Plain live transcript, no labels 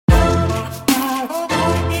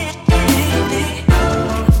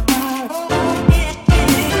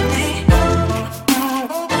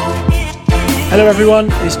Hello everyone,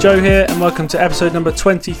 it's Joe here and welcome to episode number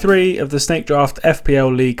 23 of the Snake Draft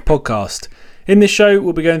FPL League podcast. In this show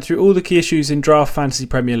we'll be going through all the key issues in Draft Fantasy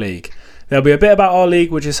Premier League. There'll be a bit about our league,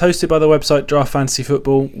 which is hosted by the website Draft Fantasy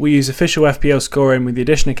Football. We use official FPL scoring with the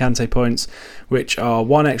addition of Kante points, which are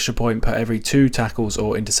 1 extra point per every 2 tackles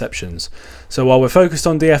or interceptions. So while we're focused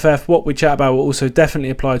on DFF, what we chat about will also definitely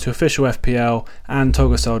apply to official FPL and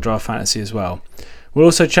Toggle Style Draft Fantasy as well. We'll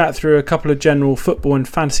also chat through a couple of general football and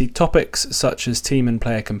fantasy topics, such as team and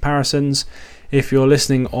player comparisons. If you're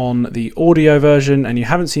listening on the audio version and you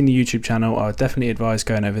haven't seen the YouTube channel, I would definitely advise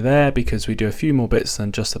going over there because we do a few more bits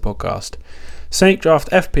than just the podcast. Snake Draft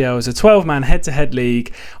FPL is a 12-man head-to-head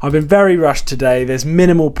league. I've been very rushed today. There's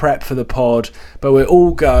minimal prep for the pod, but we're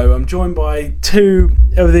all go. I'm joined by 2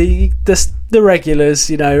 of the regulars,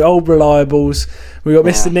 old reliables. We've got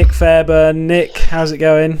Mr. Nick Fairburn. Nick, how's it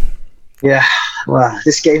going? Yeah, well,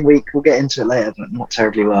 this game week, we'll get into it later, but not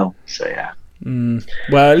terribly well, so yeah.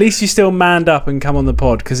 Well, at least you still manned up and come on the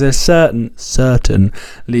pod, because there's certain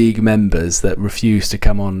league members that refuse to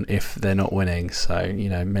come on if they're not winning. So,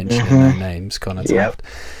 mentioning no names, Connor Taft.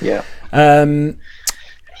 Yeah.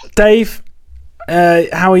 Dave,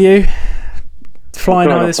 how are you?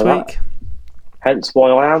 Flying high this week? Hence why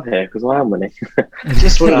I am here, because I am winning.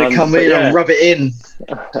 Just wanted to come in and rub it in.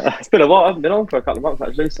 It's been a while. I haven't been on for a couple of months,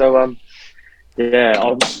 actually. So, there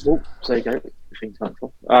you go.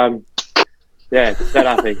 Yeah, dead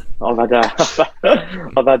happy. I've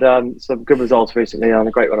had some good results recently and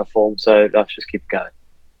a great run of form, so let's just keep going.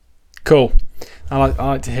 Cool. I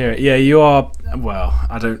like to hear it. Yeah, you are. Well,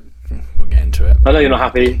 we'll get into it. I know you're not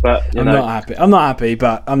happy, but I'm not happy. I'm not happy,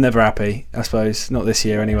 but I'm never happy. I suppose not this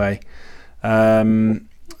year anyway. So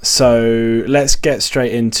let's get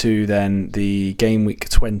straight into then the game week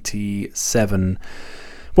 27.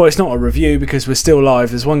 Well, it's not a review because we're still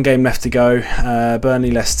live. There's one game left to go.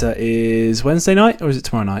 Burnley-Leicester is Wednesday night, or is it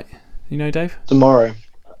tomorrow night? You know, Dave? Tomorrow.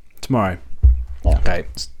 Yeah. Okay,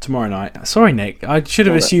 it's tomorrow night. Sorry, Nick. I should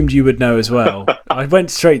have assumed you would know as well. I went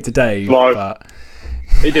straight to Dave, but...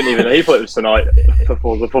 He didn't even know. He thought it was tonight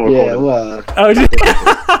before recording. Yeah, well...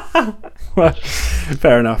 Well,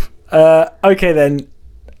 fair enough. Okay, then.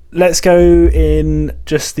 Let's go in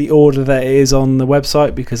just the order that it is on the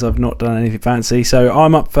website because I've not done anything fancy. So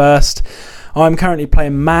I'm up first. I'm currently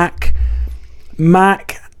playing Mac.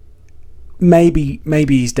 Mac, maybe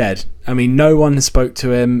he's dead. I mean, no one has spoke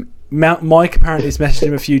to him. Mike apparently has messaged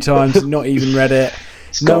him a few times, not even read it.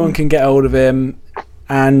 No one can get hold of him.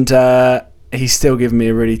 And he's still giving me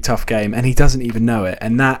a really tough game. And he doesn't even know it.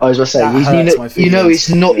 And that, I was going to say, hurts my feelings.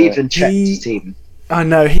 he's not even checked his team. I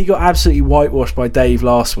know, he got absolutely whitewashed by Dave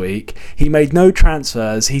last week. He made no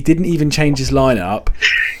transfers. He didn't even change his lineup.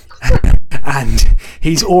 And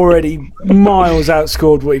he's already miles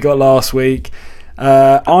outscored what he got last week.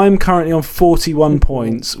 I'm currently on 41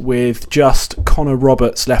 points with just Connor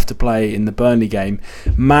Roberts left to play in the Burnley game.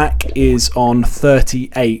 Mac is on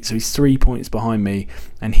 38, so he's 3 points behind me.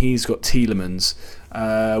 And he's got Tielemans.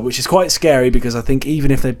 Which is quite scary because I think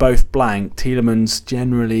even if they both blank, Tielemans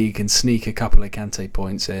generally can sneak a couple of Kante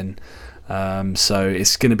points in. So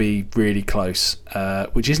it's going to be really close,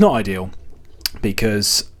 which is not ideal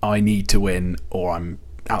because I need to win or I'm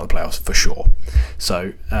out of the playoffs for sure.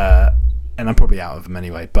 So, and I'm probably out of them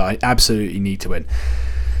anyway, but I absolutely need to win.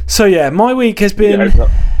 So yeah, my week has been...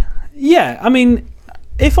 Yeah, I mean,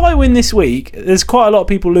 if I win this week, there's quite a lot of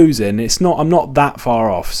people losing. I'm not that far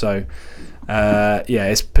off, so...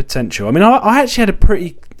 it's potential. I mean, I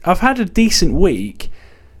actually I've had a decent week.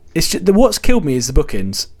 It's just, what's killed me is the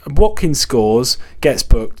bookings. Watkins scores, gets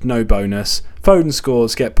booked, no bonus. Foden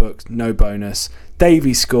scores, get booked, no bonus.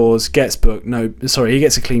 Davies scores, gets booked, he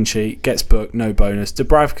gets a clean sheet, gets booked, no bonus.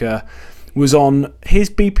 Dubravka was on, his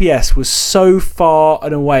BPS was so far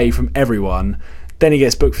and away from everyone, then he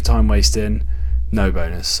gets booked for time wasting. No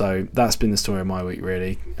bonus. So that's been the story of my week,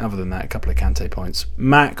 really. Other than that, a couple of Kante points.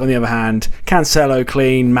 Mac, on the other hand, Cancelo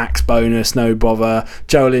clean, max bonus, no bother.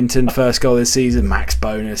 Joelinton, first goal this season, max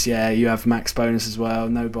bonus. Yeah, you have max bonus as well,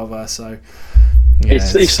 no bother. So yeah,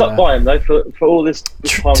 he stuck by him though for all this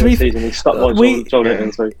time of the season. He stuck by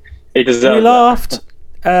Joelinton, so he deserves.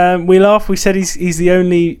 We laughed. We said he's the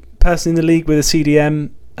only person in the league with a CDM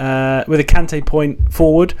with a Kante point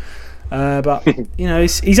forward. But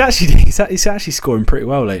he's actually scoring pretty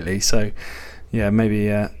well lately. So yeah, maybe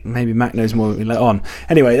Mac knows more than we let on.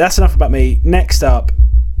 Anyway, that's enough about me. Next up,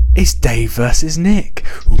 it's Dave versus Nick.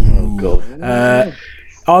 Oh god.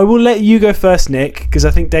 I will let you go first, Nick, because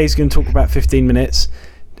I think Dave's going to talk about 15 minutes.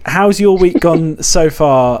 How's your week gone so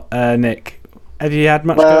far, Nick? Have you had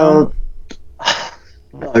much going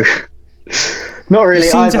on? No. Not really.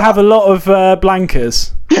 You seem to have a lot of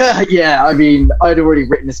blankers. Yeah, I mean, I'd already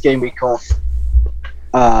written this game week off.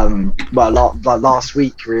 Last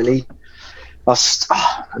week, really. I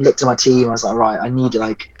looked at my team. I was like, right, I need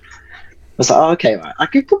like. I was like, oh, okay, right. I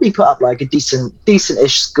could probably put up like a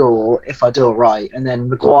decent-ish score if I do it right. And then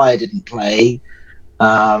Maguire didn't play, so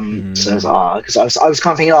I was like, because I was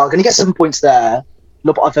kind of thinking, I'm going to get 7 points there.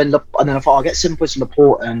 And then I thought I'll get 7 points from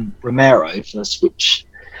Laporte and Romero for the switch.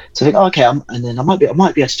 So I think, okay, and then I might be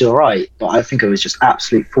able to do all right. But I think it was just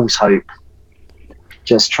absolute false hope.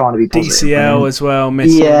 Just trying to be positive. DCL as well,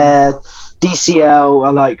 missing. Yeah,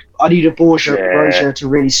 DCL. I needed Borja to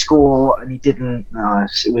really score, and he didn't. No,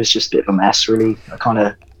 it was just a bit of a mess, really. I kind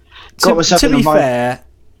of got myself. To be fair,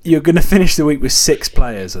 you're going to finish the week with 6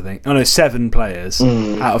 players, I think. Oh no, 7 players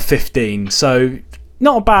out of 15. So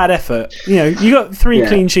not a bad effort. You know, you got 3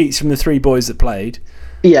 clean sheets from the 3 boys that played.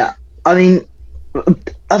 Yeah, I mean,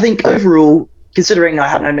 I think overall, considering I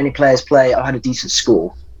hadn't had many players play, I had a decent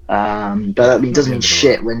score. But I mean, it doesn't mean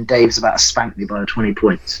shit when Dave's about to spank me by 20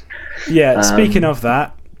 points. Yeah, speaking of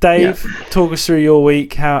that, Dave, talk us through your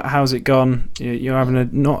week. How's it gone? You're having a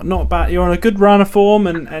not bad. You're on a good run of form,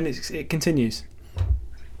 and it continues.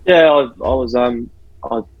 Yeah, I was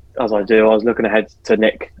as I do. I was looking ahead to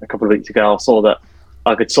Nick a couple of weeks ago. I saw that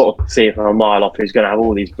I could sort of see from a mile off who's going to have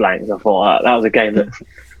all these blanks. I thought that was a game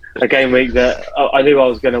week that I knew I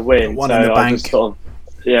was going to win. One so in the bank. just sort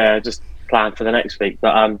of just plan for the next week.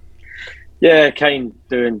 But Kane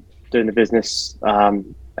doing the business,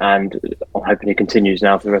 and I'm hoping he continues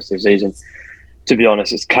now for the rest of the season. To be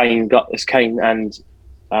honest, it's Kane and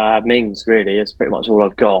Mings really. It's pretty much all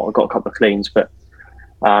I've got. I've got a couple of cleans, but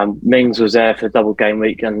Mings was there for double game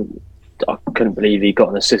week, and I couldn't believe he got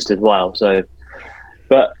an assist as well. So,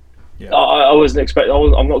 but I wasn't expecting.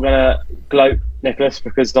 I'm not going to gloat, Nicholas,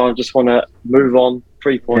 because I just want to move on.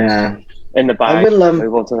 3 points. Yeah. In the bag,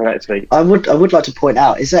 move on to the next week. I would like to point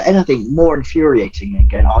out, is there anything more infuriating than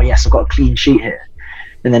going, oh yes, I've got a clean sheet here,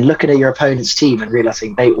 and then looking at your opponent's team and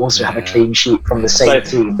realising they also have a clean sheet from the same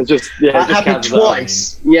team? That happened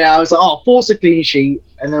twice. I was like, force a clean sheet,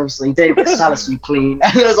 and then obviously David Salisu clean,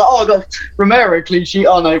 and then I was like, I got Romero clean sheet.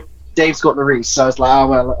 Oh no, Dave's got the Reece. So I was like, oh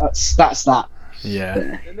well, that's that.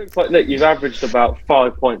 Yeah. It looks like you've averaged about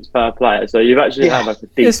 5 points per player, so you've actually had like a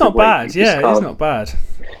decent it's not bad. Week. It's not bad.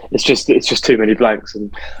 It's just too many blanks,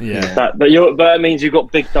 and but it means you've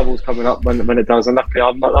got big doubles coming up when it does, and luckily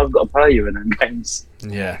I've got to play you in them games.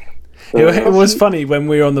 Yeah. It was funny when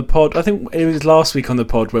we were on the pod. I think it was last week on the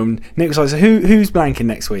pod when Nick was like, so who's blanking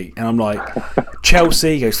next week? And I'm like,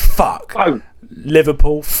 Chelsea. He goes, fuck. Oh.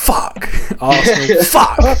 Liverpool, fuck. Arsenal,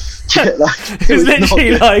 fuck. It was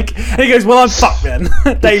literally like, and he goes, well, I'm fucked then.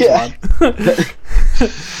 Dave won.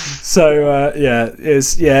 So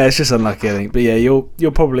it's just unlucky, I think. But yeah, you'll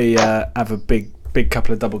probably have a big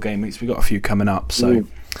couple of double game weeks. We've got a few coming up, so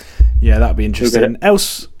that'll be interesting.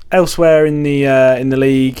 Elsewhere in the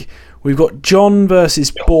league, we've got John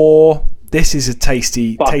versus Boar. This is a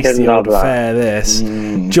tasty old affair, this.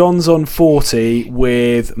 John's on 40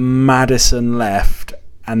 with Maddison left,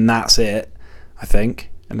 and that's it, I think,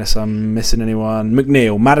 unless I'm missing anyone.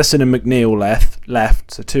 Maddison and McNeil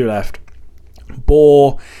left, so 2 left.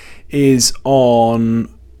 Boar is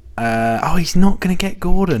on... he's not going to get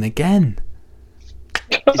Gordon again.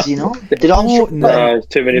 Is he not? No, there's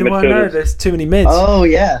too many midfielders. No, there's too many mids. Oh,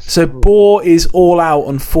 yeah. So Boar is all out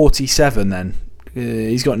on 47 then.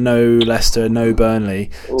 He's got no Leicester, no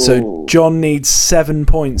Burnley. Ooh. So John needs 7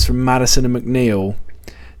 points from Maddison and McNeil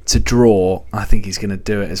to draw. I think he's going to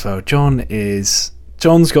do it as well. John's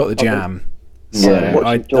got the jam. So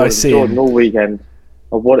I see Jordan all weekend.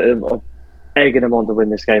 I'm egging him on to win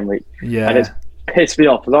this game week. Yeah. And it's pissed me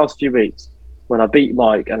off the last few weeks when I beat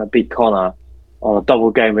Mike and I beat Connor on a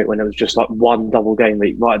double game week when it was just like one double game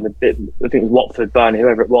week right in the bit. I think it was Watford, Burnley,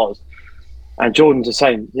 whoever it was. And Jordan's the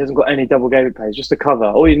same. He hasn't got any double game week players, just to cover.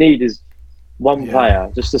 All you need is one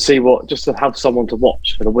player just to have someone to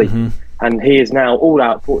watch for the week. Mm-hmm. And he is now all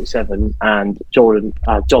out 47, and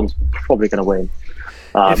John's probably going to win.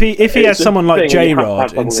 If he had someone like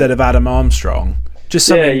J-Rod instead of Adam Armstrong, just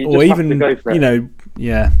something, or even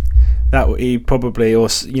that he probably, or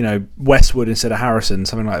Westwood instead of Harrison,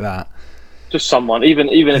 something like that. Just someone, even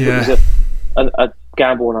if it was a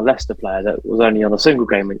gamble on a Leicester player that was only on a single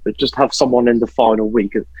game week, but just have someone in the final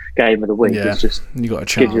game of the week. It's just you got a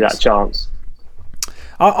chance. Gives you that chance.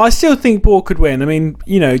 I still think Boar could win. I mean,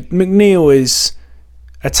 McNeil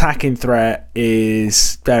attacking threat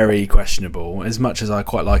is very questionable. As much as I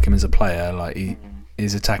quite like him as a player, like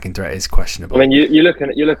his attacking threat is questionable. I mean, you're looking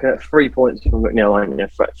at 3 points from McNeil, aren't you?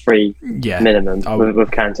 Three minimum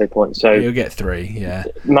with Kante points. So you'll get 3. Yeah.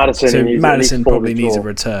 Madison probably needs a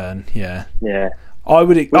return. Yeah. Yeah. I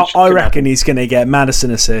reckon he's going to get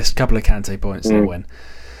Madison assist, couple of Kante points, and win.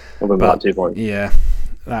 About 2 points. Yeah,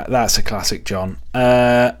 that's a classic, John.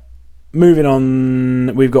 Moving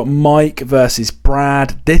on, we've got Mike versus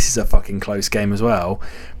Brad. This is a fucking close game as well.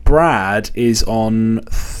 Brad is on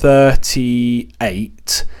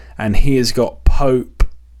 38, and he has got Pope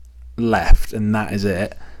left, and that is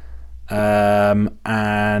it.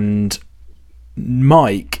 And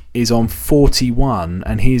Mike is on 41,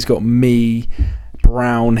 and he's got me,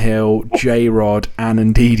 Brownhill, J-Rod, and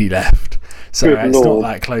Ndidi left. So it's not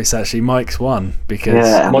that close, actually. Mike's won because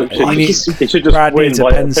he should just Brad win needs a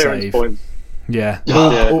by pen save. Points. Yeah.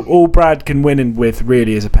 All Brad can win with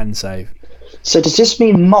really is a pen save. So does this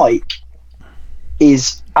mean Mike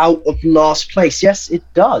is out of last place? Yes, it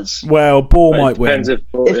does. Well, Boar might win.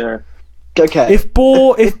 Okay. If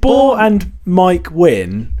Boar and Mike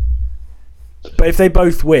win, but if they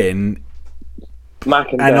both win, Mac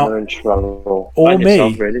and Ben are in trouble. Or me.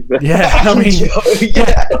 Yourself, really. Yeah, I mean,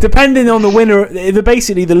 depending on the winner,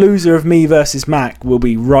 basically the loser of me versus Mac will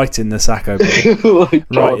be right in the Sacco Bowl,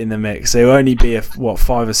 right in the mix. There will only be 5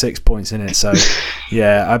 or 6 points in it. So,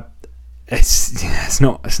 yeah, it's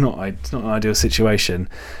not an ideal situation.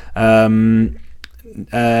 So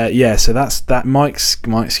that's that. Mike's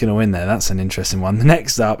going to win there. That's an interesting one. The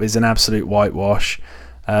next up is an absolute whitewash.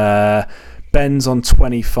 Ben's on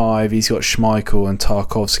 25. He's got Schmeichel and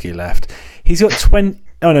Tarkovsky left. He's got 20.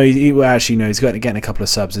 Oh no, he's getting a couple of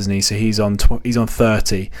subs, isn't he? So he's on 30 with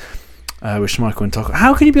Schmeichel and Tarkovsky.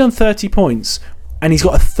 How can he be on 30 points and he's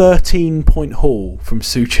got a 13-point haul from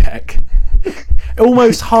Souček?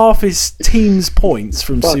 Almost half his team's points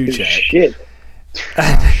from Souček. Shit.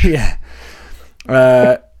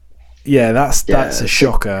 That's a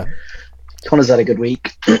shocker. Connor's had a good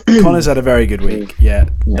week. Connor's had a very good week. Yeah.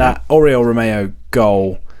 That Oriol Romeo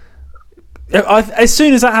goal. As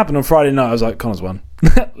soon as that happened on Friday night, I was like, Connor's won.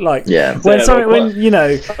 Someone like that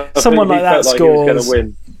scores. He was going to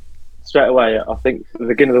win straight away. I think at the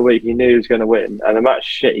beginning of the week he knew he was going to win, and the much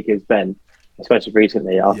shit he gives Ben, especially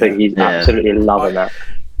recently, I think he's absolutely loving that.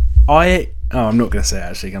 I'm not going to say it,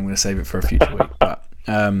 actually. I'm going to save it for a future week. But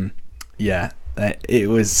it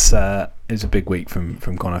was a big week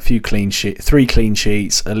from Connor. 3 clean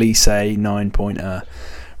sheets. Elise 9-pointer,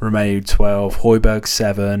 Romeo 12, Højbjerg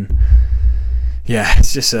 7. Yeah,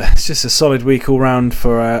 it's just a solid week all round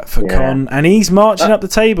for Con, and he's marching up the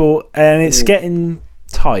table, and it's getting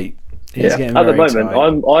tight. It's getting at the moment,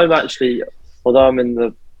 tight. I'm actually, although I'm in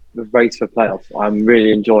the race for playoffs, I'm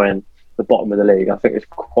really enjoying the bottom of the league. I think it's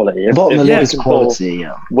quality. The bottom of the league is quality.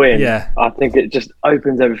 Win. I think it just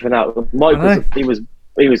opens everything out. Mike was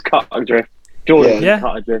cut adrift. Jordan was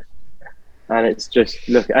cut adrift, and it's just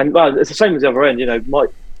it's the same as the other end. Mike.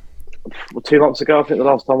 2 months ago, I think the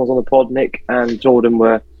last time I was on the pod, Nick and Jordan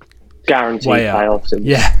were guaranteed playoffs. And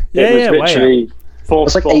it was literally 4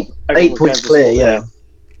 spots. It's like 8 points clear,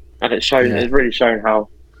 and it's shown. It's really shown how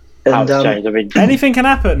it's changed. I mean, anything can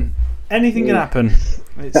happen. Anything can happen.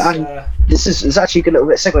 This is actually a good little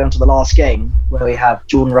bit segue onto the last game where we have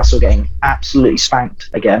Jordan Russell getting absolutely spanked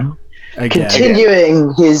again.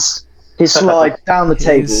 Continuing his slide down the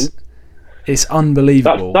table. It's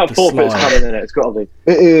unbelievable. That forfeit's coming in it. It's got to be.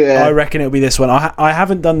 I reckon it'll be this one. I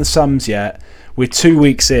haven't done the sums yet. We're 2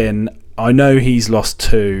 weeks in. I know he's lost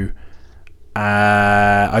 2.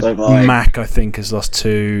 Mac, I think, has lost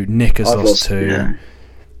 2. Nick has lost 2.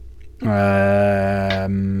 Yeah.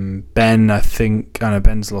 Ben, I think. I know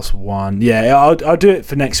Ben's lost 1. Yeah, I'll do it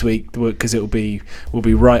for next week because we'll be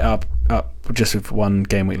right up just with 1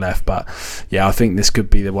 game week left. But yeah, I think this could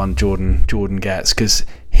be the one Jordan gets because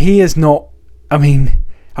he is not. I mean,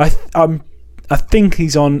 I think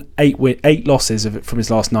he's on 8 losses from his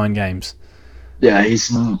last 9 games. Yeah,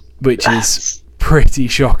 which is pretty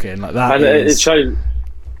shocking. Like that, and it shows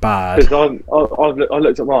bad. Because I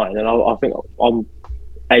looked at mine, and I think I'm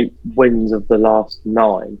 8 wins of the last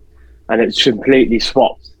 9, and it's completely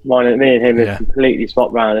swapped. Me and him is completely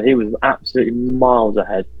swapped round, and he was absolutely miles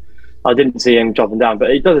ahead. I didn't see him dropping down,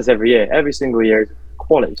 but he does this every year. Every single year, it's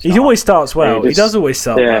quality start. He always starts well. He does always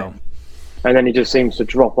start well. And then he just seems to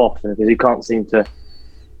drop off because he can't seem to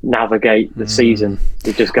navigate the season.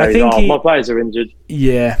 He just goes, my players are injured.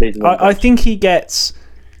 Yeah. I think he gets,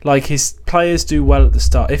 like, his players do well at the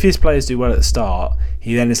start. If his players do well at the start,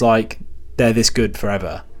 he then is like, they're this good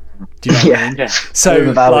forever. Do you know what I mean? Yeah.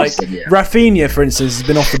 So, like, Rafinha, for instance, has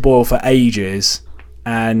been off the boil for ages,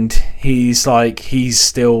 and he's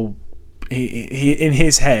still he in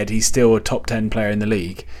his head he's still a top 10 player in the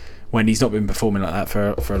league when he's not been performing like that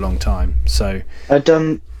for a long time. So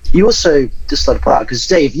you also just like to put out, because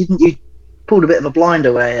Dave, you pulled a bit of a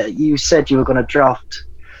blinder where you said you were going to draft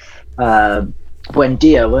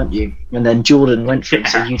Buendia, weren't you? And then Jordan went for him,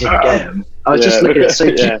 so you didn't get him. I was just looking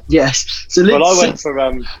at yes. So well, I went for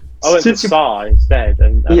Sarr instead,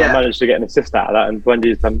 and I managed to get an assist out of that, and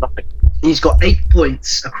Buendia's done nothing. He's got 8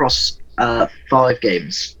 points across 5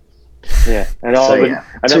 games. Yeah, and So, when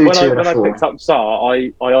I 4. picked up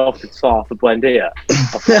Sarr, I offered Sarr for Buendia. I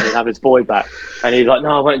thought he'd have his boy back, and he's like,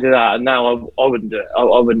 "No, I won't do that." And now I wouldn't do it. I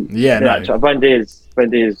wouldn't. Yeah, do no. that.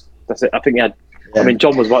 Buendia's. That's it. I think he had. Yeah. I mean,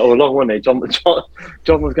 John was right all along, wasn't he? John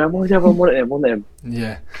was going, "Why everyone wanted him?"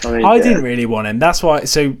 Yeah, I mean, I didn't really want him. That's why.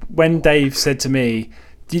 So when Dave said to me,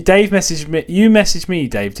 Dave messaged me. You messaged me,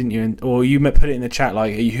 Dave, didn't you? Or you put it in the chat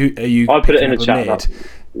like, "Are you?" I put it in the picking up chat. a mid?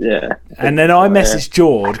 Yeah. And then I messaged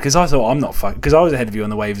Jord because I thought I'm not because I was ahead of you on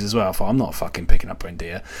the waivers as well. I thought I'm not fucking picking up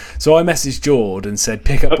Buendia. So I messaged Jord and said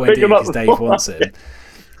pick up Buendia because Dave wants him.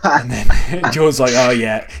 And then Jord's like, oh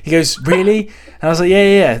yeah. He goes, really? And I was like,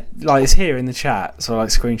 yeah. Like it's here in the chat. So I like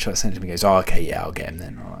screenshot sent to him. He goes, oh okay, yeah, I'll get him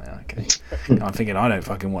then. All right, okay. And I'm thinking I don't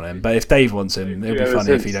fucking want him, but if Dave wants him, it'll be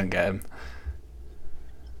funny if he don't get him.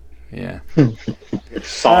 Yeah.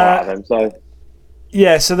 Sarr out of him, so.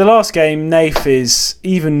 Yeah, so the last game, Nath is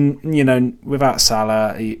even, without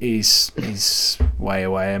Salah, he's way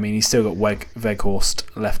away. I mean, he's still got Weghorst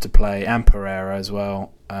left to play and Pereira as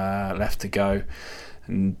well left to go.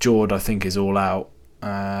 And Jord, I think, is all out.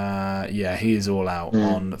 He is all out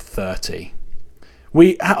on 30.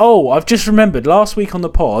 I've just remembered, last week on the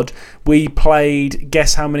pod, we played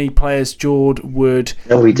guess how many players Jord would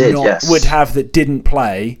have that didn't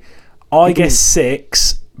play. I guess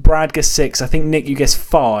 6. Brad guessed 6. I think Nick, you guessed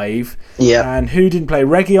 5. Yeah. And who didn't play?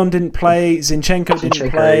 Region didn't play. Zinchenko didn't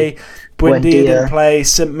play. Buendia didn't play.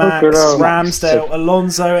 St. Max, Ramsdale,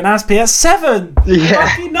 Alonso, and Aspi. That's 7. Yeah.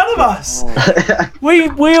 Fucking none of us. We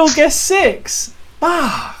all guessed 6.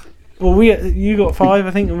 Ah. Well, you got 5,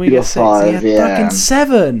 I think, and we got 6. 5, he had fucking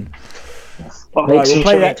 7. Right,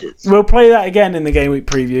 we'll play that again in the game week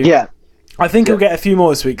preview. Yeah. I think we'll get a few more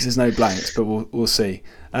this week because there's no blanks, but we'll see.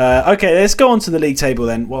 Okay, let's go on to the league table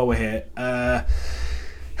then while we're here.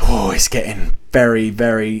 It's getting very,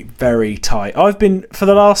 very, very tight. For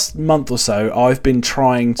the last month or so, I've been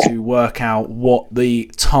trying to work out what the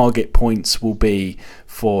target points will be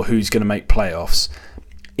for who's going to make playoffs.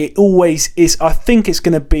 It always is. I think it's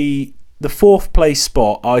going to be the 4th place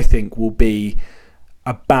spot, I think, will be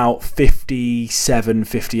about 57,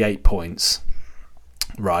 58 points.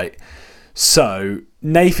 Right. So,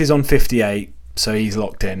 Nath is on 58. So he's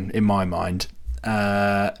locked in my mind.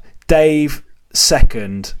 Dave,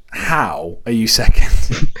 second. How are you second?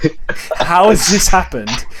 How has this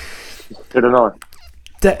happened? Good or not?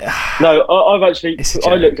 No, I've actually.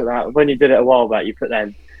 I looked at that when you did it a while back. You put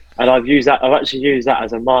them, and I've actually used that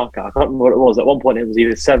as a marker. I can't remember what it was. At one point, it was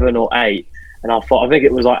either 7 or 8, and I think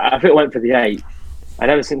it went for the 8. And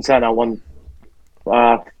ever since then, I won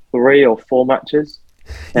 3 or 4 matches.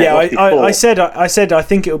 Yeah, I said I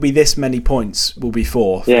think it'll be this many points will be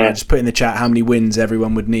 4th. Yeah. I just put in the chat how many wins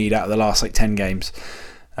everyone would need out of the last 10 games.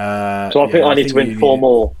 So I think I need to win 4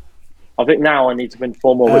 more. I think now I need to win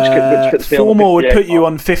 4 more, which puts me 4 on more would put you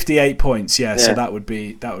on 58 points. Yeah, so that would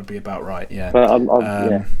be about right. Yeah, but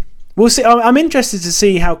we'll see. I'm interested to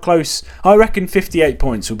see how close. I reckon 58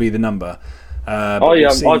 points will be the number.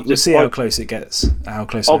 We'll see how close it gets. How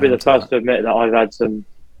close? I'll be the first to admit that I've had some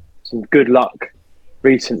good luck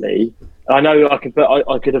recently. I know I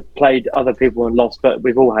could have played other people and lost, but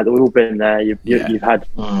we've all been there. You've had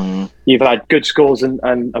good scores and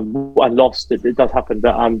lost. It does happen,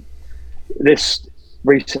 but this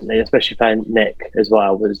recently, especially playing Nick as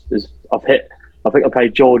well, was I think I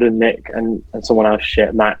played Jordan, Nick, and someone else,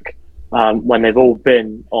 Mac, when they've all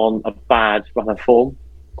been on a bad run of form.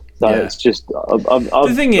 So it's just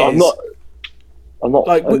the thing is, I'm not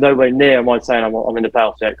nowhere near. Am I saying I'm in the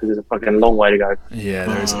playoffs yet? Because there's a fucking long way to go. Yeah,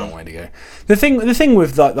 there is a long way to go. The thing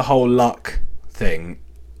with like the whole luck thing,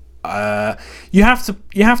 you have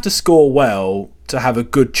to score well to have a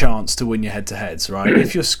good chance to win your head-to-heads, right?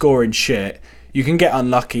 If you're scoring shit, you can get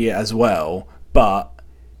unlucky as well, but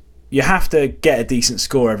you have to get a decent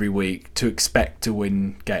score every week to expect to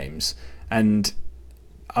win games. And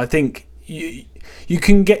I think you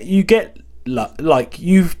get. Like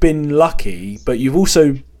you've been lucky, but you've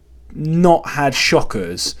also not had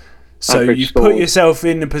shockers. So you've put yourself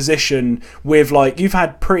in a position with you've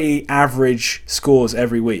had pretty average scores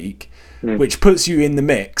every week, which puts you in the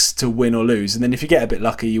mix to win or lose. And then if you get a bit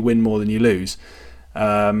lucky, you win more than you lose.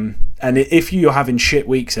 And if you're having shit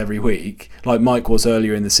weeks every week, like Mike was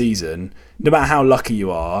earlier in the season, no matter how lucky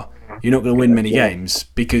you are, you're not going to win many games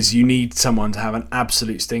because you need someone to have an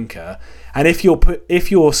absolute stinker. And if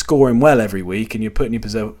you're scoring well every week and you're putting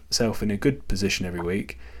yourself in a good position every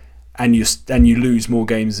week, and you lose more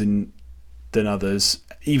games than others,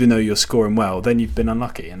 even though you're scoring well, then you've been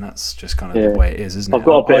unlucky, and that's just kind of the way it is, isn't it? I've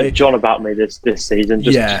got a bit of John about me this season,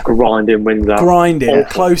 just grinding wins out. Grinding,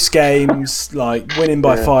 close games, like winning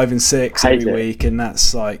by 5 and 6 every week, and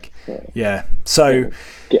that's like, So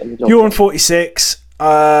you're on 46.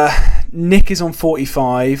 Nick is on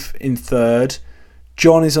 45 in third.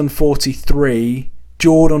 John is on 43.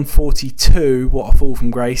 Jord on 42. What a fall from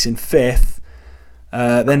grace in fifth.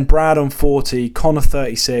 Then Brad on 40, Connor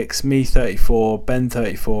 36, me 34, Ben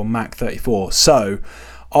 34, Mac 34. So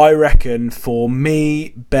I reckon for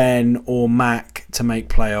me, Ben or Mac to make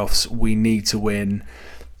playoffs, we need to win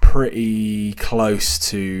pretty close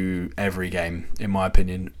to every game, in my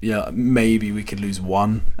opinion. Yeah, maybe we could lose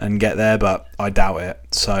one and get there, but I doubt it.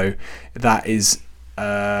 So that is,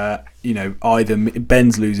 either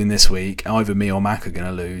Ben's losing this week, either me or Mac are going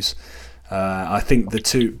to lose. I think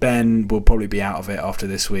Ben will probably be out of it after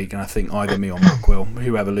this week, and I think either me or Mac will,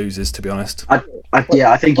 whoever loses, to be honest. I think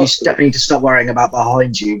you definitely need to stop worrying about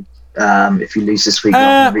behind you. If you lose this week,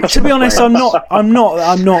 to be honest, I'm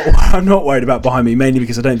not worried about behind me, mainly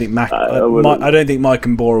because I don't think I don't think Mike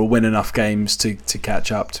and Bor will win enough games to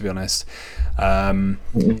catch up. To be honest,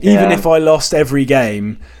 even if I lost every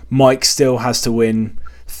game, Mike still has to win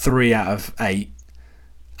 3 out of 8,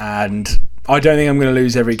 and I don't think I'm going to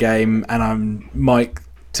lose every game, and I'm Mike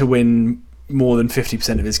to win more than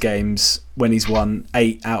 50% of his games when he's won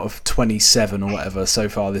 8 out of 27 or whatever so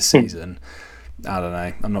far this season. I don't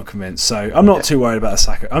know. I'm not convinced. So I'm not too worried about the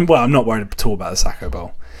Sacco. I'm not worried at all about the Sacco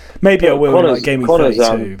Bowl. Maybe I will in like game week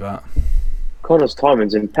 32, but Connor's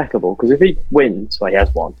timing's impeccable, because if he wins, well, he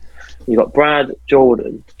has one. You've got Brad,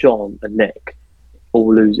 Jordan, John, and Nick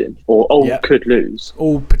all losing, or could lose.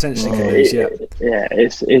 All potentially could lose.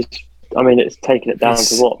 It's taking it down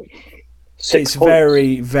to what? 6 it's points.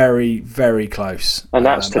 Very, very, very close. And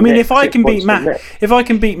that's if I can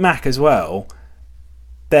beat Mac as well,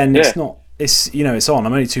 then it's not. It's on.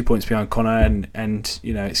 I'm only 2 points behind Connor, and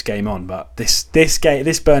it's game on. But this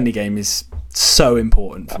Burnley game is so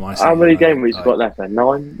important for my season. How many game weeks got left then?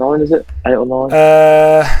 9 is it? 8 or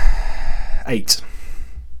 9? 8.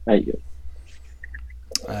 8.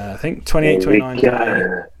 I think 28,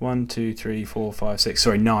 29, 1, 2, 3, 4, 5, 6.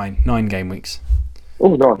 Sorry, 9 game weeks.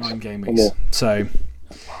 Oh, nice. 9 game weeks. So,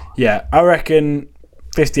 I reckon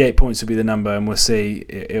 58 points will be the number, and we'll see.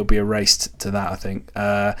 It'll be a race to that, I think.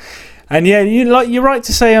 And you're right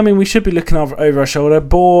to say. I mean, we should be looking over our shoulder.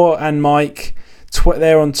 Bor and Mike,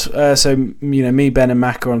 they're on. Me, Ben, and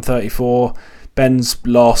Mac are on 34. Ben's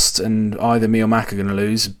lost, and either me or Mac are going to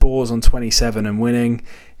lose. Bor's on 27 and winning.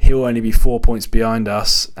 He'll only be 4 points behind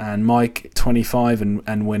us, and Mike 25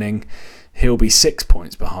 and winning. He'll be 6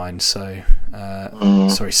 points behind. So,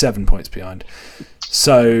 7 points behind.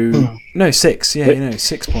 So no, 6.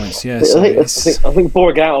 6 points. Yeah. So I think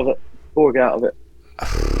Bor get out of it.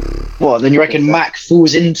 What? Then you reckon Mac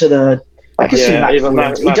falls into the? I can see Mac.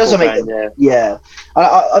 He doesn't make.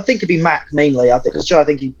 I think it'd be Mac mainly. I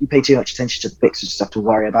think you pay too much attention to the picks. You just have to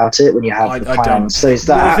worry about it when you have the plans. So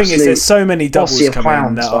the thing is, there's so many doubles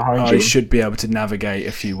coming that I should be able to navigate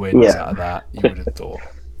a few wins out of that. You would have thought.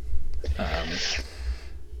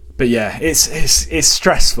 But it's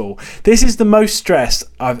stressful. This is the most stressed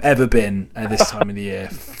I've ever been at this time of the year,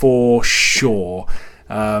 for sure.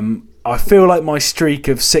 I feel like my streak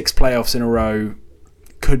of 6 playoffs in a row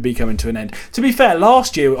could be coming to an end. To be fair,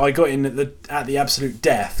 last year I got in at the absolute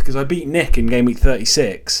death because I beat Nick in game week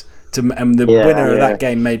 36, and the winner of that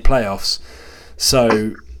game made playoffs.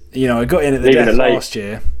 So I got in at the death last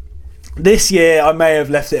year. This year I may have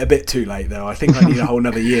left it a bit too late though. I think I need a whole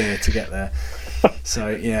another year to get there. So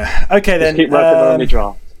okay then. Just keep working on your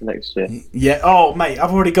draft next year. Yeah. Oh mate,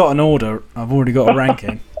 I've already got an order. I've already got a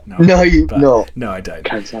ranking. No, No, I don't.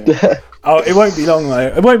 It won't be long though.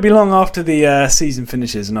 It won't be long after the season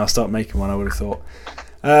finishes, and I'll start making one. I would have thought.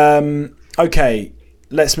 Okay,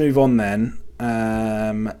 let's move on then,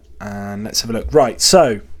 and let's have a look. Right,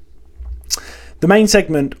 so the main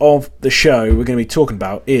segment of the show we're going to be talking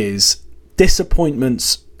about is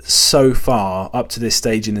disappointments so far up to this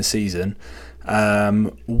stage in the season.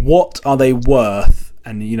 What are they worth?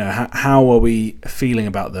 And how are we feeling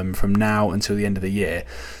about them from now until the end of the year?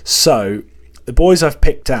 So the boys I've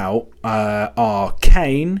picked out are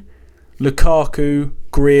Kane, Lukaku,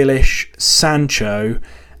 Grealish, Sancho,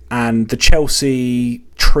 and the Chelsea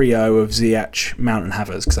trio of Ziyech, Mount, and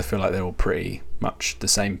Havertz, because I feel like they're all pretty much the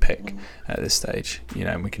same pick at this stage,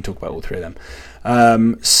 and we can talk about all three of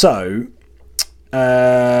them. So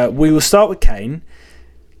we will start with Kane.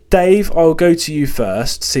 Dave, I'll go to you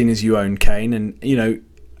first, seeing as you own Kane, and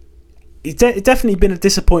it's definitely been a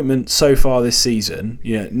disappointment so far this season,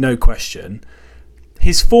 no question.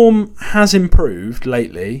 His form has improved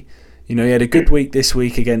lately. He had a good week this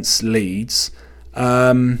week against Leeds.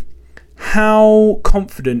 How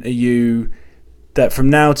confident are you that from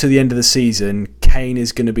now to the end of the season, Kane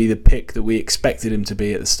is going to be the pick that we expected him to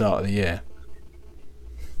be at the start of the year?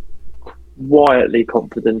 Quietly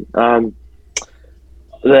confident.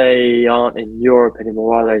 They aren't in Europe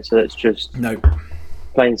anymore, are they? So it's just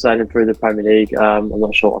plain sailing through the Premier League. I'm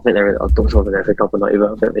not sure. I think they're. I'm not sure if they're FA Cup or not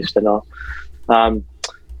either. I think they still are.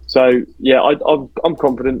 So yeah, I'm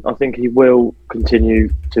confident. I think he will continue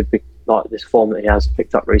to be like this form that he has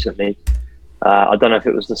picked up recently. I don't know if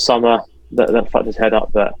it was the summer that fucked his head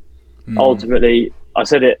up, but ultimately, I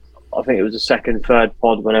said it. I think it was the second, third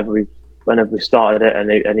pod whenever we started it,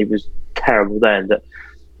 and he was terrible then. That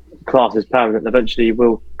class is permanent. Eventually, he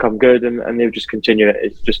will come good, and he'll just continue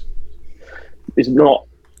it. He's not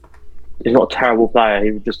a terrible player.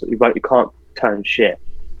 He can't turn shit.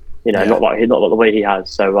 Not like the way he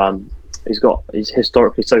has. So he's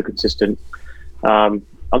historically so consistent. I'm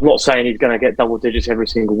not saying he's going to get double digits every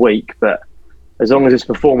single week, but as long as his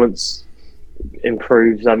performance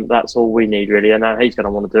improves, that's all we need really. And he's going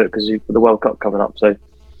to want to do it because the World Cup coming up. So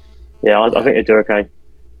yeah, I think he'll do okay.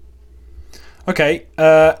 Okay,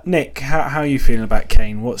 Nick, how are you feeling about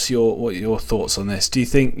Kane? What are your thoughts on this? Do you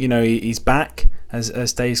think he's back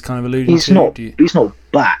as Dave's kind of alluding to? He's not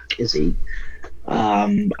back, is he?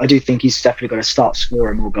 I do think he's definitely going to start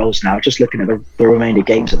scoring more goals now. Just looking at the remainder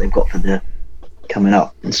games that they've got for the coming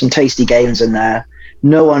up, and some tasty games in there.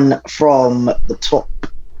 No one from the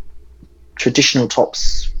traditional top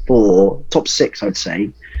six, I'd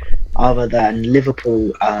say, other than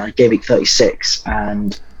Liverpool game week 36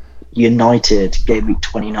 and United game week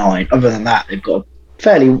 29. Other than that, they've got a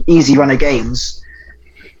fairly easy run of games.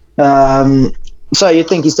 So you'd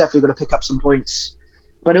think he's definitely going to pick up some points.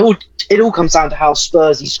 But it all comes down to how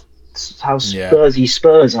Spursy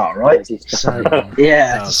Spurs are, right? So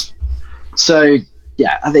yeah. So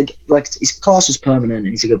yeah, I think his class is permanent and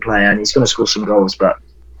he's a good player and he's going to score some goals, but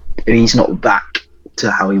he's not back to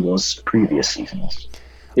how he was previous seasons.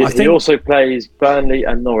 He also plays Burnley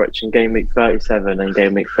and Norwich in game week 37 and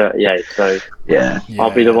game week 38. So yeah, I'll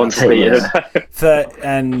be the one to beat him.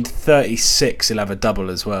 And 36, he'll have a double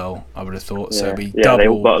as well, I would have thought. So it'll be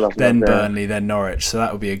double, then Burnley, then Norwich. So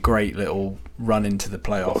that would be a great little run into the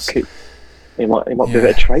playoffs. He might be a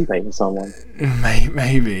bit of trade bait for someone.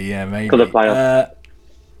 Maybe. For the playoff.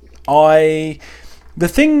 I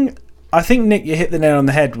think, Nick, you hit the nail on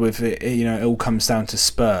the head with it. It all comes down to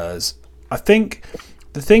Spurs. I think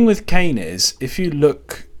the thing with Kane is, if you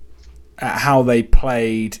look at how they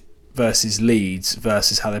played versus Leeds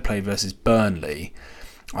versus how they played versus Burnley,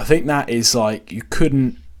 I think that is you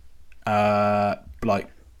couldn't put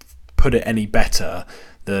it any better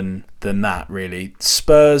than that, really.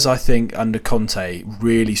 Spurs, I think, under Conte,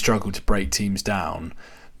 really struggled to break teams down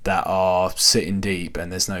that are sitting deep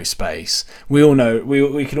and there's no space. We all know,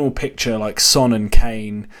 we can all picture Son and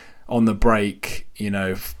Kane on the break,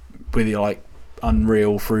 with your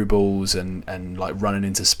unreal through balls and running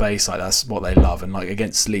into space. That's what they love. And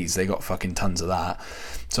against Leeds, they got fucking tons of that.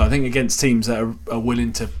 So I think against teams that are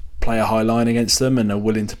willing to play a high line against them and are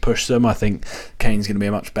willing to push them, I think Kane's going to be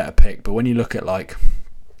a much better pick. But when you look at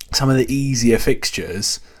some of the easier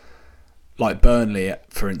fixtures, like Burnley,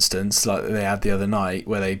 for instance, like they had the other night,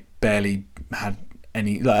 where they barely had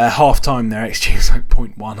any. At half time, their XG was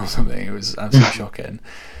 0.1 or something. It was absolutely shocking.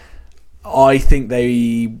 I think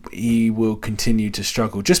he will continue to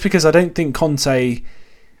struggle, just because I don't think Conte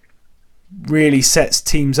really sets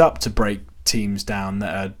teams up to break teams down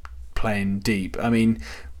that are playing deep. I mean,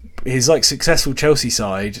 his successful Chelsea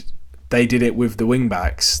side, they did it with the wing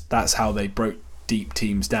backs. That's how they broke deep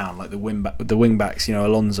teams down, the wing backs,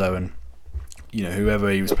 Alonso and whoever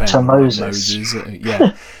he was playing, Moses.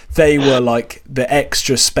 Yeah, they were the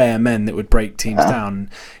extra spare men that would break teams down.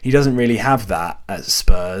 He doesn't really have that at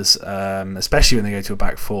Spurs, especially when they go to a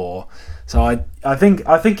back four. So I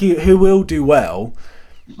think he will do well.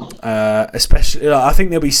 Especially, I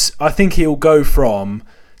think he'll go from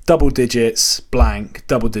double digits blank,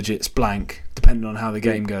 depending on how the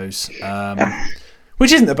game goes.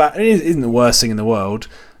 Which isn't the worst thing in the world.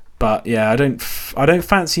 But yeah, I don't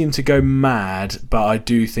fancy him to go mad, but I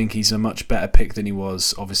do think he's a much better pick than he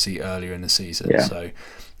was obviously earlier in the season. Yeah. So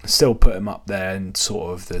still put him up there in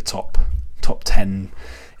sort of the top 10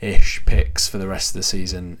 ish picks for the rest of the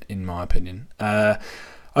season, in my opinion.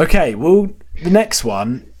 Okay, well, the next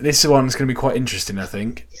one, this one's going to be quite interesting, I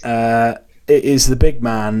think. It is the big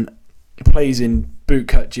man. He plays in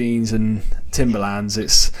bootcut jeans and Timberlands.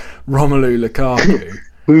 It's Romelu Lukaku.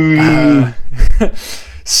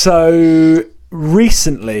 So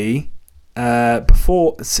recently,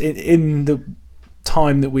 before in the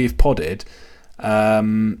time that we've podded,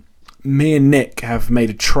 me and Nick have made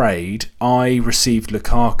a trade. I received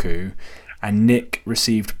Lukaku, and Nick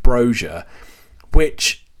received Brozier,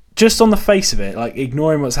 which, just on the face of it, like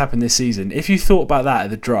ignoring what's happened this season, if you thought about that at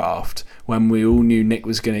the draft when we all knew Nick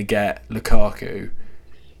was going to get Lukaku,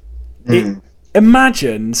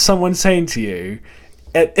 imagine someone saying to you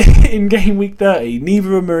in game week 30,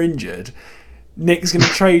 neither of them are injured, Nick's going to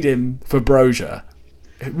trade him for Brozier.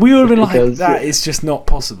 We would have been like, that is just not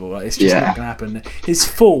possible. Like, it's just not going to happen. His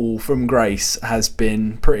fall from grace has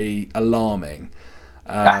been pretty alarming.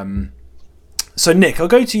 So, Nick, I'll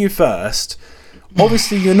go to you first.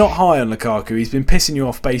 Obviously, you're not high on Lukaku. He's been pissing you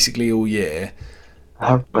off basically all year.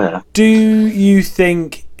 Do you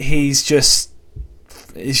think it's just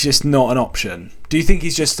not an option? Do you think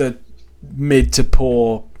he's just a mid to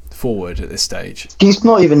poor forward at this stage? He's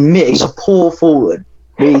not even mid. He's a poor forward.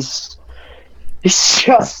 He's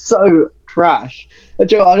just so trash.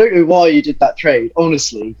 Joe, I don't know why you did that trade.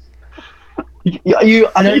 Honestly, I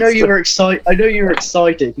know you were excited. I know you were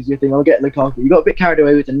excited because you think I'll get Lukaku. You got a bit carried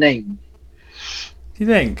away with the name. Do you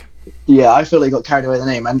think? Yeah, I feel like you got carried away with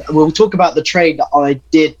the name, and we'll talk about the trade that I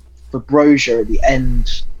did for Brozier at the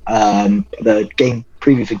end, the game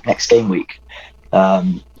preview for next game week.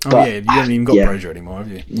 You haven't even got Brozier anymore,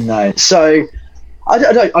 have you? No. So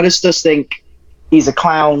I just think he's a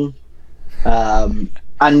clown.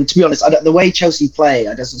 And to be honest, the way Chelsea play,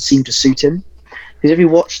 it doesn't seem to suit him. Because if you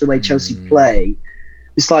watch the way Chelsea play,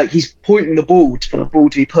 it's like he's pointing the ball for the ball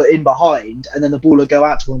to be put in behind, and then the ball will go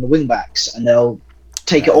out to one of the wing backs, and they'll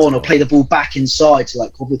take it on or play the ball back inside to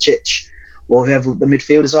like Kovacic or whoever the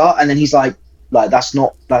midfielders are, and then he's like that's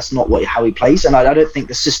not how he plays, and I don't think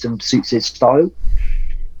the system suits his style.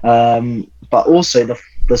 But also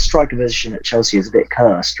the striker position at Chelsea is a bit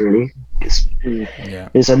cursed, really.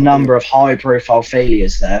 There's a number of high-profile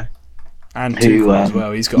failures there. And Tuchel as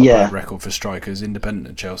well. He's got a bad record for strikers, independent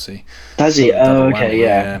of Chelsea. Does he? Oh, okay,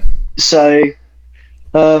 yeah. So,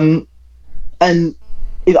 and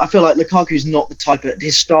I feel like Lukaku's not the type of...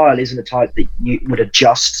 His style isn't the type that you would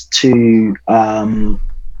adjust to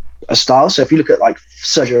a style. So if you look at, like,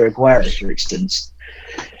 Sergio Aguero, for instance,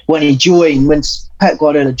 when Pep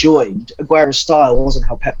Guardiola joined, Aguero's style wasn't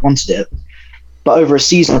how Pep wanted it. But over a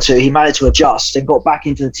season or two, he managed to adjust and got back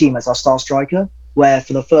into the team as our star striker, where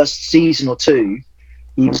for the first season or two,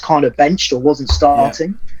 he was kind of benched or wasn't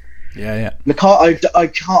starting. Yeah. I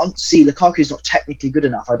can't see... Lukaku's not technically good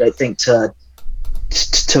enough, I don't think, to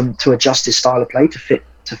adjust his style of play to fit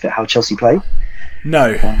how Chelsea play.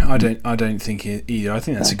 No, I don't think either. I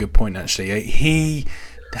think that's a good point, actually. He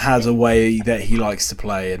has a way that he likes to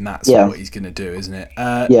play, and that's what he's going to do, isn't it?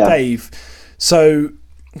 Dave, so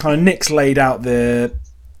kind of Nick's laid out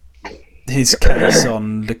his case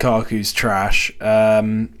on Lukaku's trash.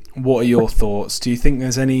 What are your thoughts? Do you think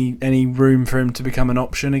there's any room for him to become an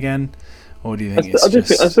option again, or do you think I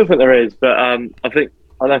still think there is, but I think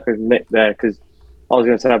I don't think Nick there, because I was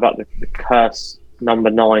going to say about the curse number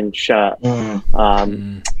 9 shirt, or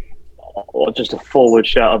just a forward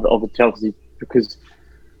shirt of the Chelsea, because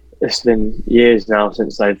it's been years now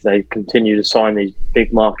since they continue to sign these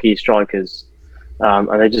big marquee strikers,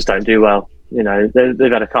 and they just don't do well. You know,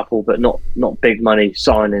 they've had a couple, but not big money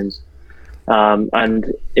signings, and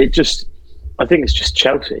I think it's just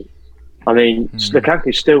Chelsea. I mean,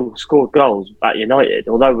 Lukaku still scored goals at United,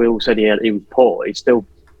 although we all said he was poor. He still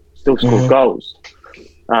scored goals.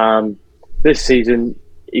 This season,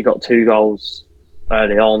 he got 2 goals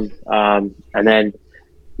early on, and then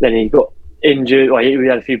he got injured. Well, he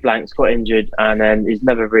had a few blanks, got injured, and then he's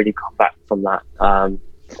never really come back from that.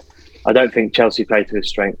 I don't think Chelsea play to his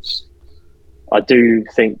strengths. I do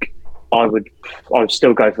think I would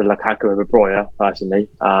still go for Lukaku over Broja personally,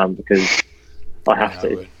 because I have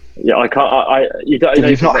to. Yeah, I can't. You've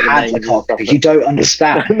not had Lukaku because you don't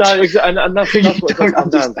understand. No, exactly, and that's what it does come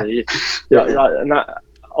down to. And that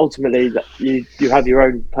ultimately you have your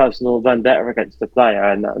own personal vendetta against the player,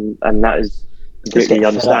 and that is completely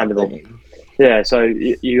understandable. Yeah, so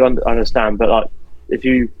you understand, but like if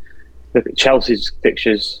you look at Chelsea's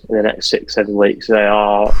fixtures in the next 6-7 weeks, they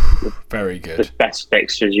are very good. The best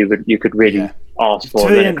fixtures you could really ask for.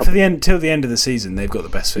 Till the end of the season, they've got the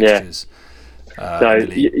best fixtures. So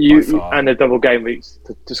you and the double game weeks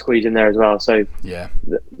to squeeze in there as well. So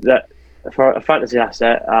for a fantasy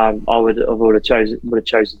asset, I would have chosen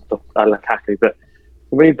Lukaku, but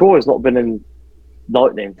I mean, Broy's not been in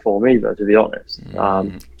lightning form either, to be honest.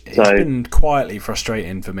 It's been quietly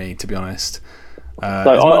frustrating for me, to be honest. As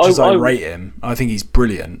much as I rate him, I think he's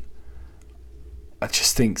brilliant. I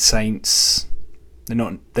just think Saints, they're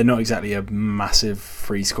not exactly a massive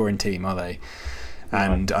free scoring team, are they?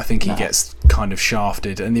 And I think he gets kind of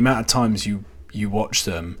shafted. And the amount of times you watch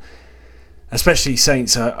them, especially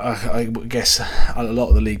Saints, I guess a lot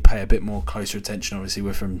of the league pay a bit more closer attention. Obviously,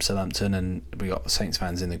 we're from Southampton, and we got Saints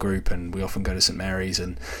fans in the group, and we often go to St Mary's,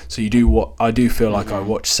 and so I do feel like I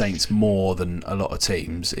watch Saints more than a lot of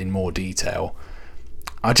teams in more detail.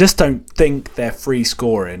 I just don't think they're free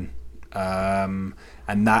scoring, and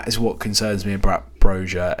that is what concerns me about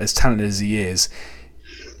Broja. As talented as he is,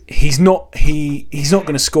 he's not going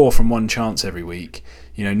to score from one chance every week.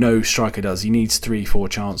 No striker does. He needs 3-4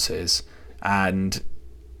 chances. And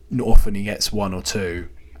often he gets one or two,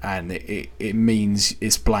 and it means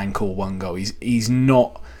it's blank or one goal. He's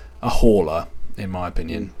not a hauler, in my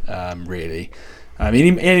opinion, really. I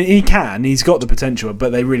mean, he's got the potential,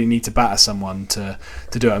 but they really need to batter someone to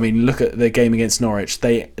do it. I mean, look at the game against Norwich.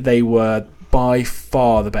 They were by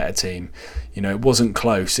far the better team. It wasn't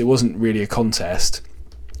close. It wasn't really a contest.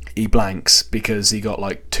 He blanks because he got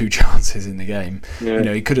like 2 chances in the game.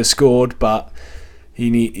 Yeah. He could have scored, but you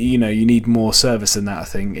need more service than that, I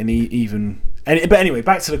think. But anyway,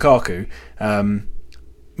 back to Lukaku.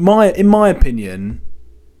 In my opinion,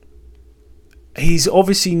 he's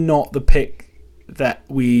obviously not the pick that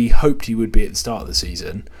we hoped he would be at the start of the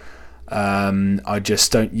season. I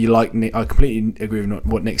just don't. I completely agree with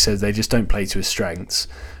what Nick says. They just don't play to his strengths.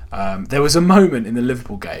 There was a moment in the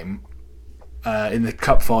Liverpool game, in the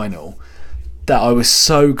cup final, that I was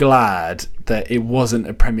so glad that it wasn't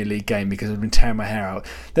a Premier League game, because I'd been tearing my hair out.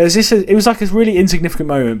 It was like a really insignificant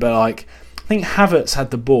moment, but like I think Havertz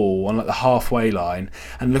had the ball on like the halfway line,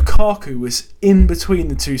 and Lukaku was in between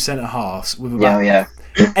the two centre halves with about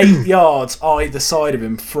 8 yards either side of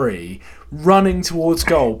him free, running towards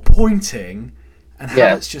goal, pointing, and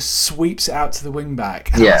Havertz just sweeps it out to the wing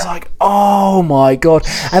back. And I was like, oh my God.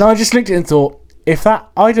 And I just looked at it and thought,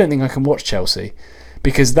 I don't think I can watch Chelsea,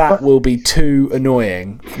 because that will be too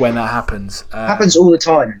annoying when that happens. Happens all the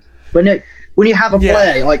time. When you have a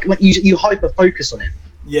player, like when you hyper focus on it.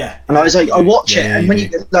 Yeah. And I was like, I watch it, and when you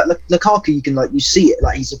Lukaku, you can you see it,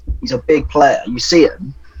 like he's a big player. You see him,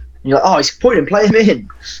 and you're like, oh, he's pointing, play him in,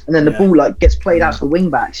 and then the ball gets played out to the wing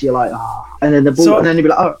backs. You're like, oh, and then the ball, and then you'd be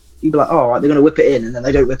like, oh, all right, they're going to whip it in, and then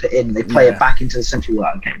they don't whip it in, and they play it back into the central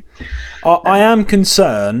line. Okay. I am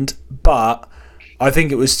concerned, but I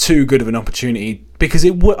think it was too good of an opportunity, because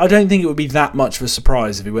I don't think it would be that much of a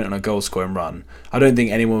surprise if he went on a goal scoring run. I don't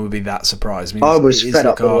think anyone would be that surprised. I was fed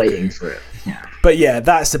up with waiting for it. Yeah. But yeah,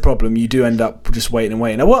 that's the problem. You do end up just waiting and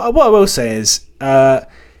waiting. Now, what I will say is, I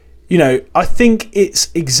think it's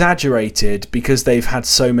exaggerated because they've had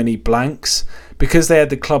so many blanks, because they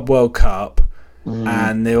had the Club World Cup,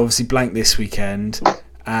 and they obviously blanked this weekend,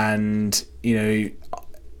 and he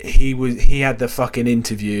had the fucking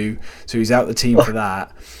interview, so he's out the team for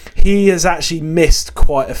that. He has actually missed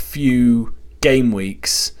quite a few game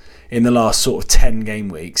weeks in the last sort of 10 game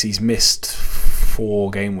weeks. He's missed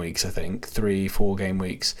 4 game weeks, I think, 3-4 game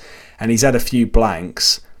weeks, and he's had a few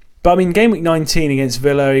blanks. But I mean, game week 19 against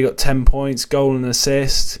Villa, he got 10 points, goal and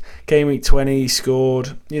assist. Game week 20, he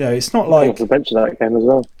scored. It's not like the bench of that game as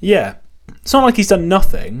well. Yeah, it's not like he's done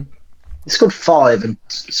nothing. He scored 5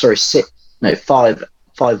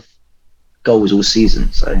 goals all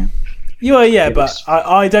season. So but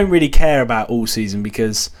I don't really care about all season,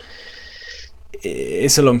 because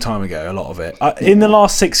it's a long time ago. A lot of it in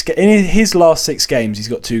his last 6 games, he's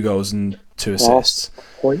got 2 goals and 2 assists,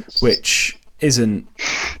 points, which isn't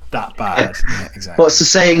that bad. Yeah, exactly. What's the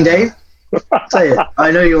saying, Dave? Say it.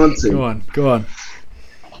 I know you want to. Go on.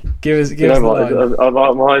 Give us the line.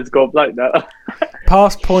 My mind's gone blank now.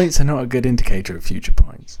 Past points are not a good indicator of future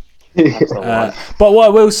points. But what I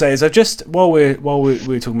will say is, while we're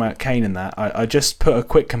talking about Kane and that, I just put a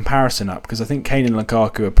quick comparison up, because I think Kane and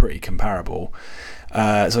Lukaku are pretty comparable.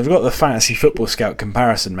 So I've got the Fantasy Football Scout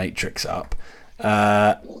comparison matrix up,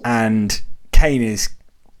 and Kane is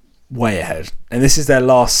way ahead, and this is their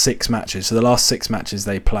last 6 matches. So the last 6 matches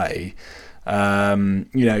they play,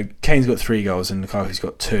 Kane's got 3 goals and Lukaku's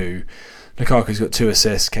got 2. Lukaku's got 2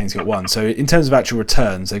 assists, Kane's got 1. So in terms of actual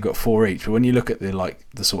returns, they've got 4 each. But when you look at the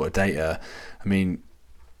sort of data, I mean,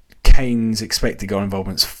 Kane's expected goal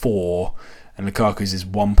involvement's 4, and Lukaku's is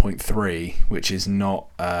 1.3, which is not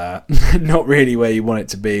not really where you want it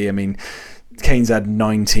to be. I mean, Kane's had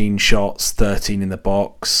 19 shots, 13 in the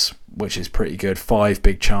box, which is pretty good. 5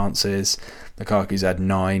 big chances. Lukaku's had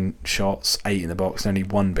 9 shots, 8 in the box, and only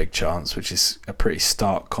 1 big chance, which is a pretty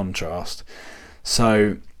stark contrast.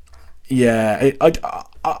 So, yeah,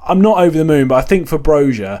 I'm not over the moon, but I think for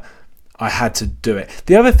Brozier, I had to do it.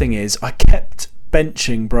 The other thing is, I kept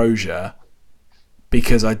benching Brozier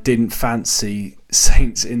because I didn't fancy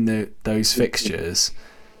Saints in those fixtures.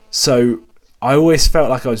 So I always felt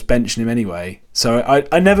like I was benching him anyway. So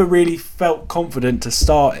I never really felt confident to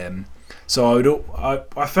start him. So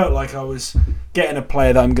I felt like I was getting a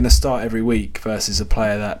player that I'm going to start every week versus a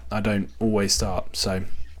player that I don't always start. So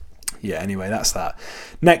yeah, anyway, that's that.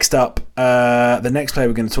 Next up, the next player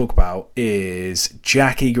we're going to talk about is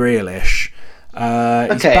Jackie Grealish.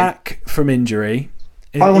 He's back from injury.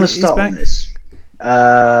 I want to start on this.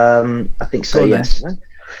 I think so. Yes.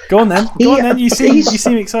 Go on then. You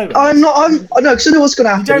seem excited. I'm not. No, because I know what's going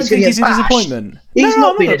to happen. You don't think he's a disappointment? He's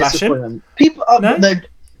not been a disappointment. People,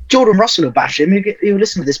 Jordan Russell will bash him. He'll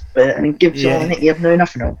listen to this bit and give you all you have no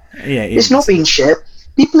nothing on. Yeah, it's not been shit.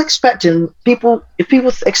 People expect him. If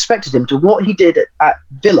people expected him to what he did at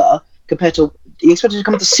Villa compared to he expected to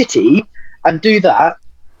come to City and do that,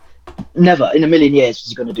 never in a million years was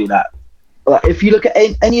he going to do that. If you look at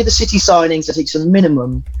any of the City signings, it takes a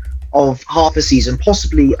minimum of half a season,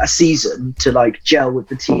 possibly a season, to like gel with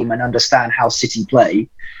the team and understand how City play.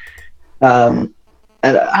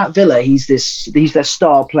 And at Villa, he's their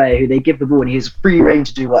star player who they give the ball and he has free reign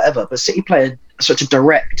to do whatever. But City play are such a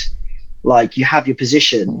direct, like you have your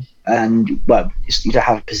position and you don't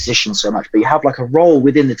have a position so much, but you have like a role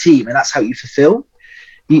within the team and that's how you fulfill.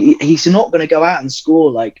 He's not going to go out and score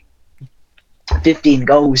like 15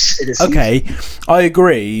 goals in a season. Okay, I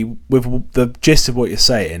agree with the gist of what you're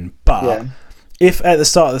saying, but if at the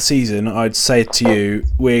start of the season I'd say to you,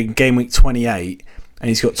 we're in game week 28 and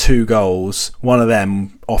he's got 2 goals, one of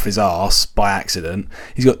them off his arse by accident,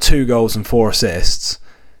 he's got 2 goals and 4 assists,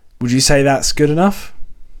 would you say that's good enough?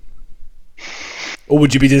 Or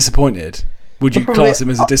would you be disappointed? Would you class him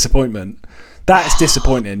as a disappointment? That's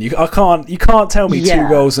disappointing. You can't tell me 2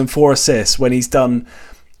 goals and 4 assists when he's done.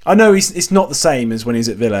 I know it's not the same as when he's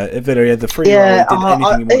at Villa. At Villa, he had the free role, he did anything he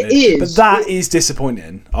wanted. It is, but that is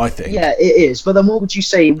disappointing, I think. Yeah, it is. But then what would you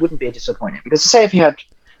say wouldn't be a disappointment? Because say if he had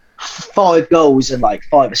 5 goals and like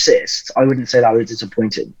 5 assists, I wouldn't say that was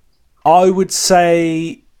disappointing. I would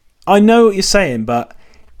say, I know what you're saying,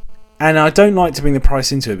 and I don't like to bring the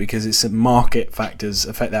price into it because it's market factors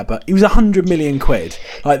affect that. But he was 100 million quid.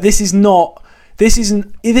 Like this isn't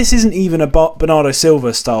even a Bernardo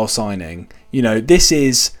Silva style signing. You know, this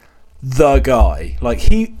is the guy. Like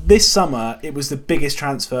this summer, it was the biggest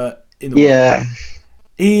transfer in the world.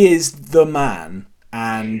 He is the man,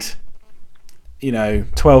 and you know,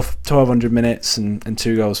 1,200 minutes and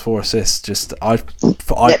 2 goals, 4 assists. I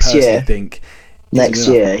personally think next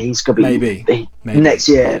year he's gonna be maybe next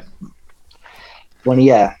year. But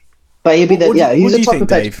he'll be there. He's a type of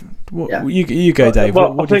Dave? You go, Dave.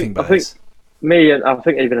 Well, what do you think about this? Me and I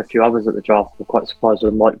think even a few others at the draft were quite surprised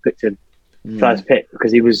when Mike picked him first pick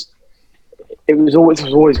because it was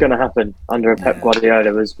always going to happen under a Pep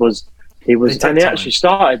Guardiola. He actually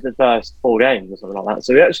started the first 4 games or something like that.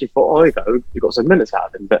 So we actually thought, we got some minutes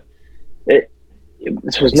out of him, but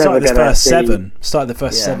this was never going to started the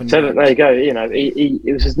first 7. There you go. You know,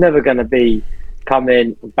 it was just never going to be come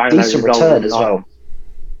in bang decent return as well.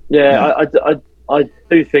 Yeah, I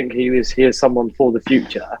do think he is someone for the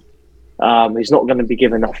future. He's not going to be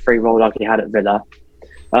given that free role like he had at Villa.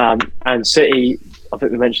 And City, I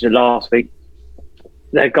think we mentioned it last week,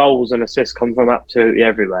 their goals and assists come from absolutely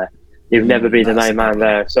everywhere. You've never been the main man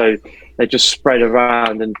there. So they just spread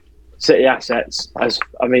around. And City assets,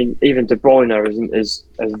 even De Bruyne isn't as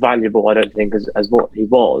valuable, I don't think, as what he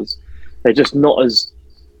was. They're just not as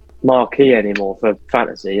marquee anymore for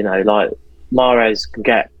fantasy. You know, like Mahrez can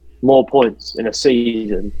get more points in a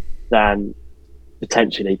season than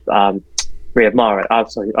potentially Riyad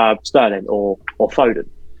Mahrez, Sterling or Foden.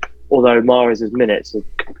 Although Mahrez's minutes are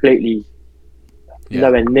completely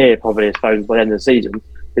nowhere near probably as Foden's by the end of the season,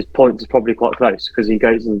 his points is probably quite close because he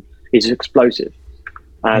goes and he's explosive.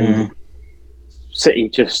 And City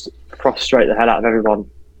just frustrate the hell out of everyone.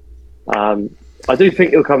 I do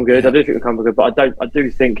think he'll come good. But I do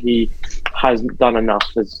think he hasn't done enough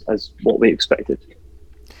as what we expected.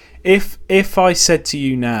 If I said to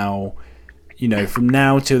you now, you know, from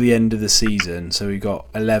now till the end of the season, so we've got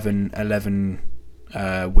 11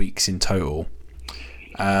 weeks in total.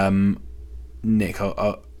 Nick,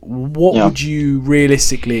 what would you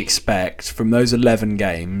realistically expect from those 11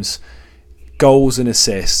 games, goals and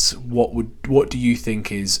assists? What do you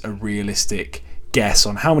think is a realistic guess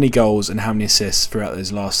on how many goals and how many assists throughout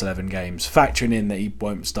those last 11 games, factoring in that he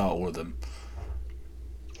won't start all of them?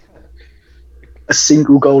 A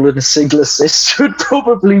single goal and a single assist would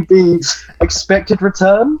probably be expected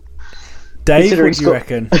return. Dave, what do you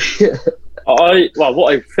reckon?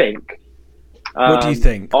 What I think. What do you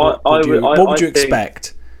think? What would you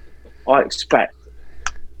expect? I expect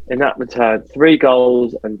in that return 3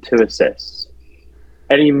 goals and 2 assists.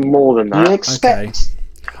 Any more than that? You expect?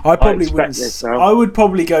 Okay. I probably wouldn't. I would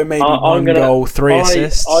probably go maybe one goal, 3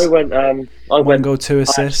 assists. I went. One goal, 2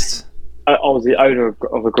 assists. I was the owner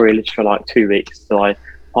of a Grealish for like 2 weeks, so I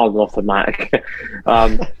hung off the Mac.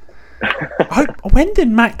 When did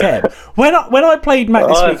Mac get him? When I played Mac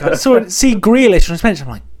this week, I see Grealish on his bench. I'm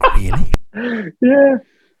like, really? Yeah.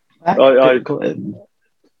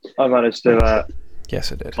 I managed to.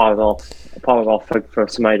 Yes, I did. Pile off for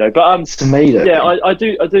Semedo, but Semedo. Yeah, I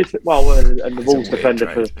do. Well, and the Wolves defender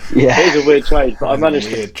for it is a weird trade, but I managed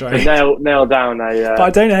to nail down a. But I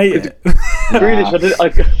don't hate it. Grealish,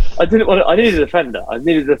 I didn't want. I needed a defender. And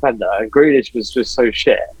Grealish was just so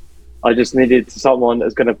shit. I just needed someone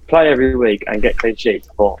that's going to play every week and get clean sheets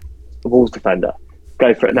for the Wolves defender.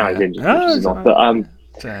 Go for it now. He's injured, which is not.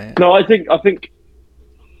 But no, I think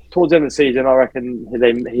towards the end of the season, I reckon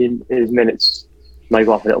his minutes may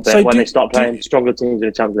go up a little bit when they start playing stronger teams in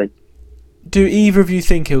the Champions League. Do either of you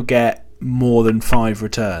think he'll get more than 5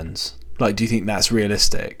 returns? Like, do you think that's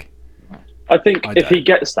realistic? I think if he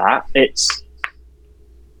gets that, it's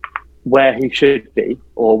where he should be,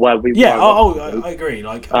 or where we. Yeah, I agree.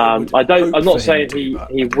 Like, I'm not saying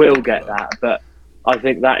he will get that, but I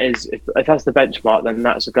think that is if that's the benchmark, then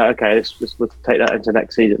that's okay. We'll take that into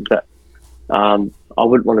next season. But I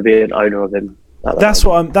wouldn't want to be an owner of him. That's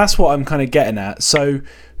what I'm kind of getting at. So,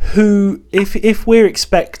 if we're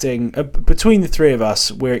expecting between the 3 of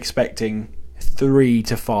us, we're expecting 3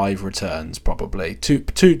 to 5 returns, probably 2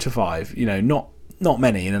 to 5. You know, not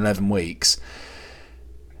many in 11 weeks.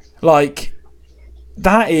 Like,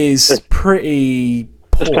 that is pretty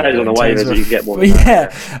poor. Just players on the way that you get more.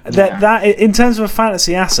 That in terms of a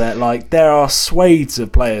fantasy asset, like there are swathes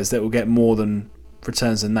of players that will get more than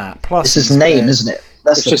returns than that. Plus, it's his name, isn't it?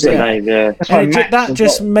 That's just a name, yeah. That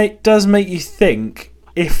just does make you think.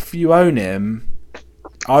 If you own him,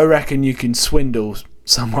 I reckon you can swindle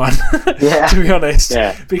someone. To be honest,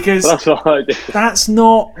 because that's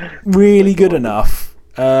not really good enough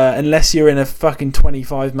unless you're in a fucking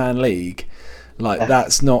 25-man league. Like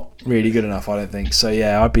that's not really good enough, I don't think. So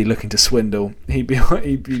yeah, I'd be looking to swindle. He'd be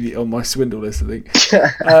on my swindle list, I think.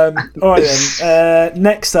 All right then.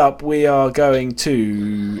 Next up, we are going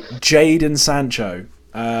to Jadon Sancho.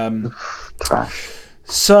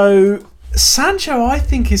 So Sancho, I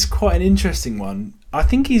think, is quite an interesting one. I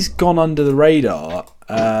think he's gone under the radar.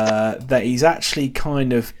 That he's actually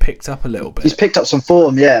kind of picked up a little bit. He's picked up some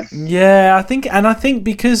form, yeah. Yeah, I think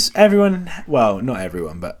because everyone, well, not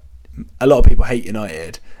everyone, but a lot of people hate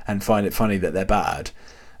United and find it funny that they're bad.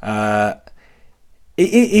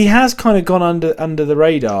 He has kind of gone under the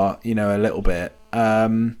radar, you know, a little bit.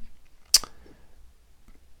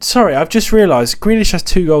 Sorry, I've just realised Grealish has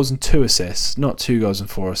 2 goals and 2 assists, not 2 goals and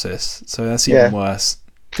 4 assists. So that's even worse.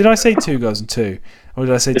 Did I say 2 goals and 2? Or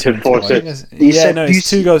did I say 2 and 4 assists? No, it's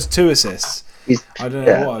 2 goals, 2 assists. I don't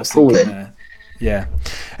know what I was thinking there. Yeah.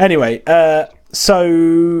 Anyway,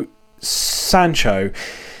 so Sancho,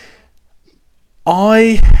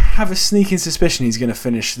 I have a sneaking suspicion he's going to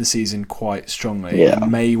finish the season quite strongly. Yeah.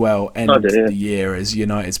 And may well end the year as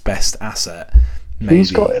United's best asset. Maybe. Who's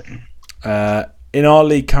got him? In our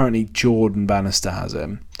league currently, Jordan Bannister has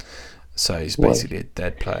him. So he's basically a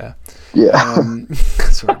dead player. Yeah.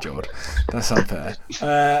 Sorry, Jordan. That's unfair.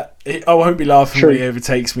 I won't be laughing when he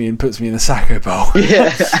overtakes me and puts me in the Sacco Bowl.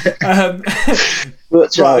 Yeah.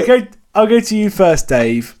 Right, I'll go to you first,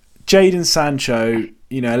 Dave. Jadon Sancho,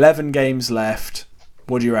 11 games left.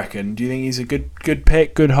 What do you reckon? Do you think he's a good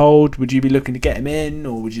pick, good hold? Would you be looking to get him in,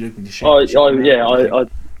 or would you looking to ship him?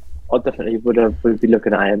 I definitely would be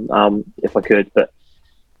looking at him if I could, but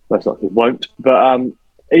most likely won't. But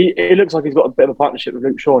it looks like he's got a bit of a partnership with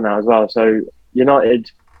Luke Shaw now as well. So United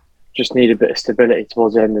just need a bit of stability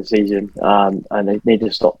towards the end of the season, and they need to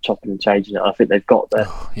stop chopping and changing it. I think they've got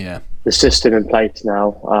the system in place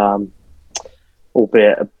now,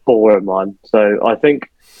 albeit a boring one. So I think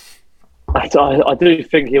I do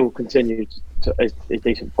think he'll continue to his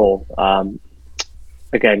decent form.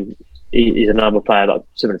 Again, he's another player like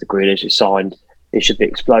similar to Grealish. He's signed. He should be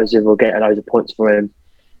explosive. We'll get loads of points for him.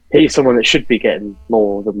 He's someone that should be getting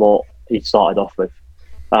more than what he started off with.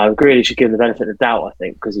 Grealish should give him the benefit of the doubt, I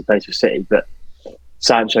think, because he plays for City. But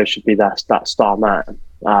Sancho should be that star man.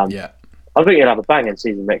 I think he'll have a banging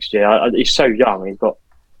season next year. He's so young. He's got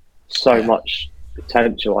so much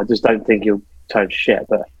potential. I just don't think he'll turn shit.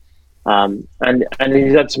 But and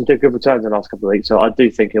he's had some good returns in the last couple of weeks, so I do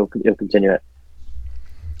think he'll continue it.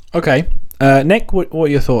 Okay, Nick, what are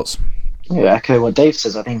your thoughts? Yeah, echo what Dave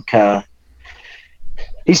says. I think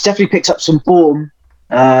he's definitely picked up some form.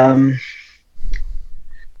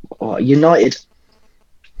 United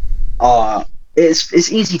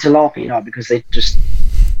it's easy to laugh at United because they just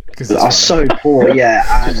are so poor.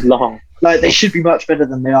 Yeah, Just long. like they should be much better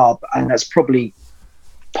than they are, and that's probably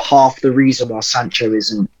half the reason why Sancho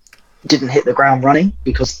didn't hit the ground running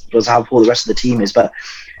because how poor the rest of the team is. But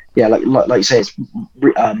yeah, like you say, it's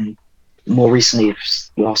more recently,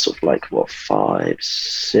 last sort of like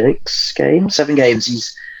 7 games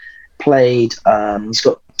he's played. He's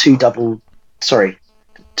got two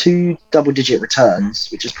double-digit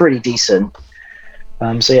returns, which is pretty decent.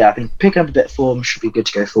 So yeah, I think picking up a bit of form should be good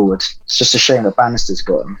to go forward. It's just a shame that Bannister's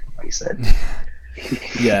got him, like you said.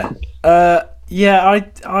 Yeah. I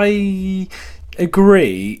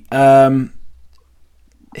agree.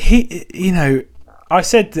 I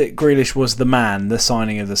said that Grealish was the man, the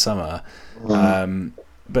signing of the summer.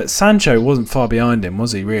 But Sancho wasn't far behind him,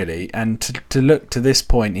 was he, really? And to look to this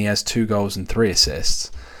point, he has 2 goals and 3 assists.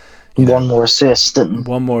 One more assist than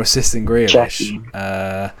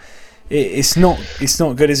Grealish. It's not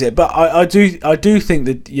good, is it? But I do think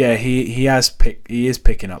that he is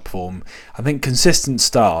picking up form. I think consistent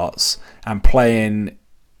starts and playing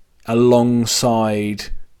alongside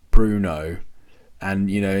Bruno, and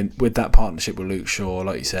with that partnership with Luke Shaw,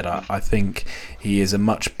 like you said, I think he is a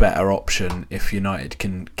much better option if United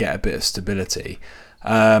can get a bit of stability.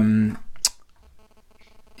 I'll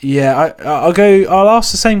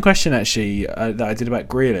ask the same question actually that I did about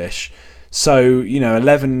Grealish. So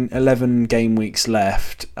 11 game weeks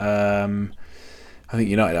left. I think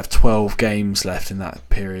United have 12 games left in that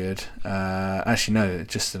period. Actually, no,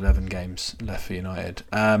 just 11 games left for United.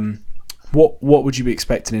 What would you be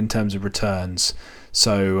expecting in terms of returns?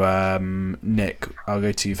 So, Nick, I'll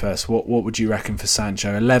go to you first. What would you reckon for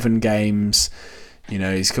Sancho? 11 games.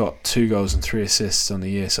 He's got 2 goals and 3 assists on the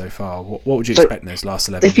year so far. What would you expect in those last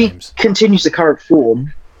 11 games? If he continues the current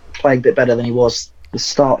form, playing a bit better than he was the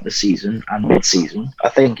start of the season and mid-season, I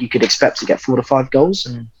think you could expect to get 4 to 5 goals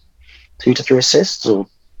and 2 to 3 assists, or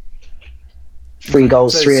 3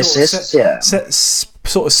 goals, 3 assists.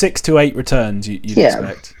 Sort of 6 to 8 returns you'd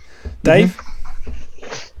expect. Dave?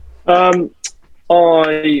 I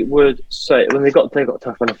would say they've got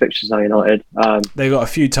tough on the fixtures now, United. They've got a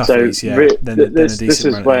few toughies,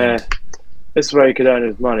 This is where he could earn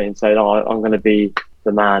his money and say, I'm going to be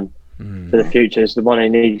the man for the future. It's the one he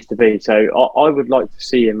needs to be. So I would like to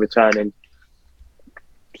see him returning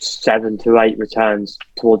 7 to 8 returns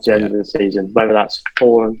towards the end of the season, whether that's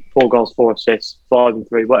 4 goals, 4 assists, 5 and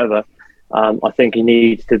 3, whatever. I think he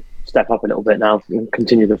needs to step up a little bit now and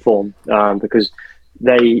continue the form because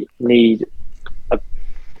they need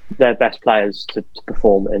their best players to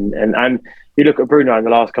perform. And you look at Bruno in the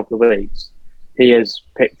last couple of weeks, he has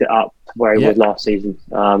picked it up to where he was last season,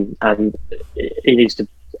 and he needs to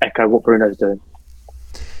echo what Bruno's doing.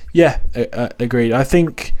 Yeah, agreed. I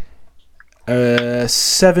think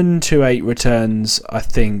 7 to 8 returns, I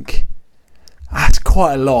think that's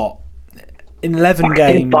quite a lot. In 11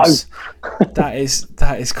 games, that is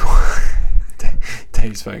quite...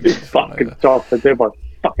 Dave's phone. Fucking job to do my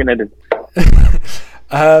fucking head in.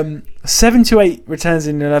 7 to 8 returns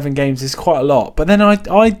in 11 games is quite a lot, but then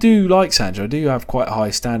I do like Sancho. I do have quite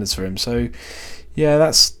high standards for him. So yeah,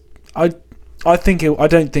 that's I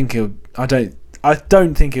don't think he'll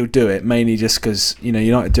do it, mainly just because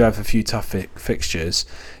United do have a few tough fixtures.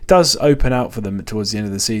 It does open out for them towards the end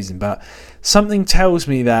of the season, but something tells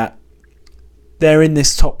me that they're in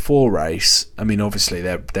this top 4 race. I mean, obviously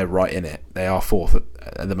they're right in it. They are 4th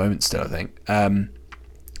at the moment still, I think.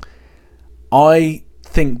 I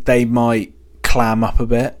think they might clam up a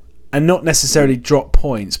bit and not necessarily drop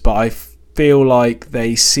points, but I feel like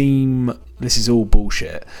they seem, this is all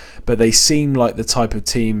bullshit, but they seem like the type of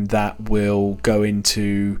team that will go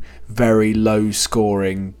into very low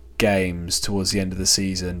scoring games towards the end of the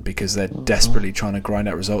season because they're desperately trying to grind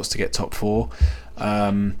out results to get top 4.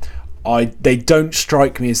 They don't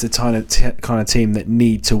strike me as the kind of team that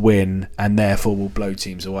need to win and therefore will blow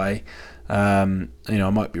teams away. I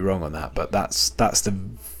might be wrong on that, but that's the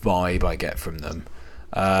vibe I get from them,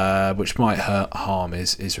 which might harm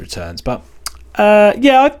his returns. But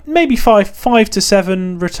maybe 5 to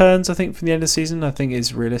 7 returns. I think from the end of the season, I think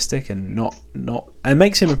is realistic and not and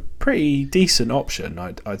makes him a pretty decent option.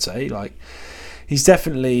 I'd say like he's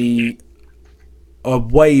definitely a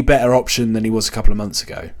way better option than he was a couple of months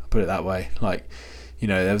ago. put it that way. Like,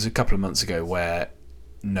 there was a couple of months ago where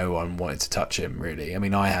no one wanted to touch him, really. I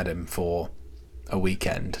mean, I had him for a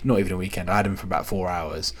weekend, not even a weekend. I had him for about 4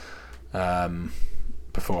 hours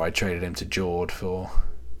before I traded him to Jord for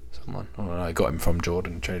someone. I don't know, I got him from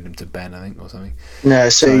Jordan and traded him to Ben, I think, or something. No,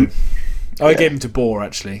 so I gave him to Bohr,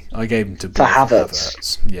 actually. I gave him to Bohr for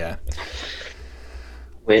Havertz. Yeah.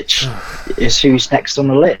 Which is who's next on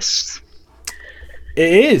the list?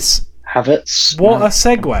 It is. Havertz. What a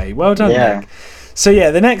segue. Well done, Nick. So,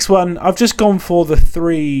 yeah, the next one, I've just gone for the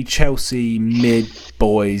 3 Chelsea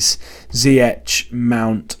mid-boys, Ziyech,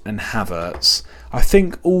 Mount and Havertz. I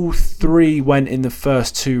think all 3 went in the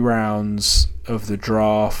first 2 rounds of the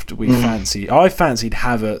draft. I fancied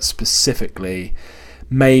Havertz specifically.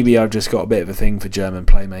 Maybe I've just got a bit of a thing for German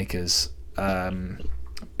playmakers.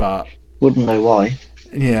 But wouldn't know why.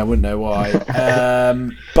 Yeah, I wouldn't know why.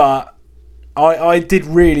 But I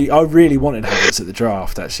really wanted Havertz at the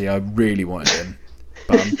draft, actually. I really wanted him.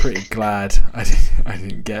 But I'm pretty glad I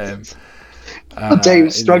didn't get him.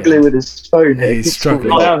 Dave's struggling with his phone here. He's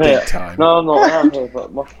struggling big time. No, I'm not. I am here,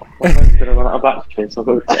 but my phone's going to run out of battery, so I've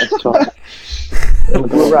got to get a try.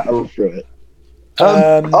 We'll rattle through it.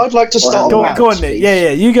 I'd like to start on Mount. Go on, Nick. Yeah.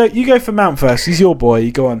 You go for Mount first. He's your boy.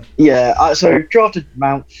 You go on. Yeah, so drafted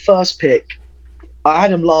Mount, first pick. I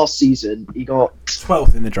had him last season. He got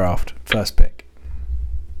 12th in the draft, first pick.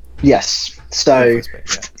 Yes. So First pick,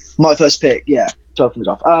 yeah. my first pick, 12th in the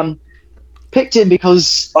draft. Picked him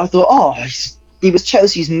because I thought, he was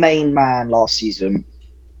Chelsea's main man last season.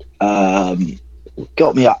 Got me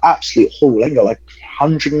an absolute haul. I think got like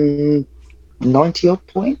 190 odd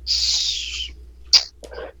points.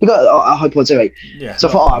 He got a high points anyway. Yeah. So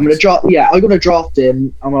I thought, I'm gonna draft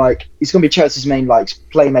him. I'm like, he's gonna be Chelsea's main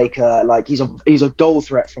playmaker. Like he's a goal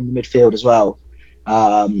threat from the midfield as well.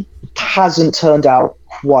 Hasn't turned out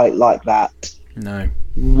quite like that. No.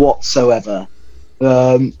 Whatsoever.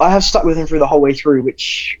 I have stuck with him through the whole way through,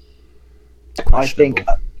 which I think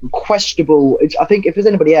questionable. I think if there's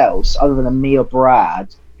anybody else other than me or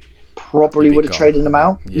Brad, probably would have traded him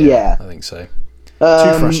out. Yeah, I think so.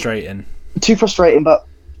 Too frustrating, but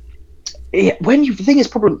the thing is,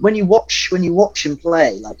 probably when you watch him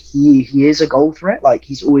play, like he is a goal threat. Like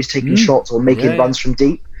he's always taking shots or making runs from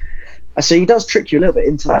deep. So he does trick you a little bit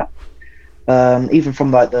into that. Even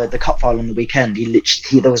from like the cup final on the weekend,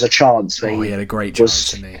 there was a chance where he had a great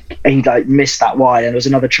chance, didn't he? He like missed that wide, and there was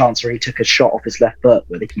another chance where he took a shot off his left foot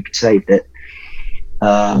where the keeper saved it.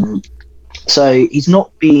 So he's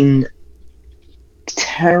not been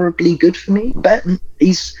terribly good for me, but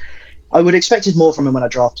I would have expected more from him when I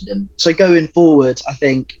drafted him. So going forward, I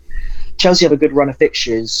think Chelsea have a good run of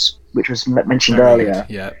fixtures, which was mentioned earlier.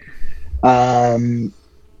 Yeah. I'm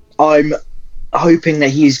hoping that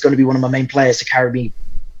he's going to be one of my main players to carry me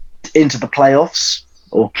into the playoffs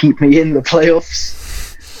or keep me in the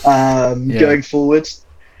playoffs going forward.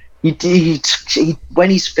 He when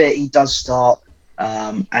he's fit, he does start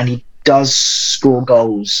and he does score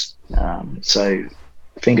goals. So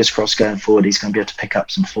fingers crossed going forward, he's going to be able to pick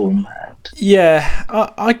up some form. Yeah,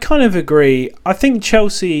 I kind of agree. I think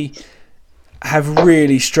Chelsea have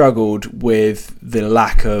really struggled with the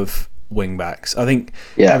lack of wing backs. I think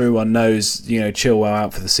everyone knows, Chilwell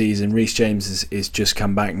out for the season. Reece James is just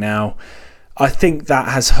come back now. I think that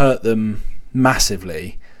has hurt them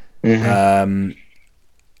massively. Mm-hmm.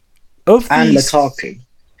 Lukaku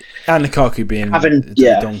being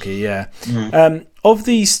the donkey. Yeah. Mm-hmm. Of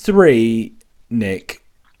these 3, Nick,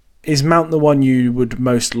 is Mount the one you would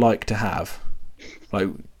most like to have? Like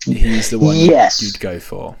he's the one you'd go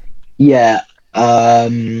for? Yeah.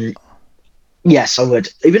 Yes, I would.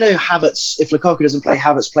 Even though Havertz, if Lukaku doesn't play,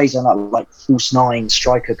 Havertz plays in that like false 9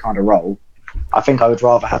 striker kind of role. I think I would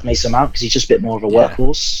rather have Mason Mount because he's just a bit more of a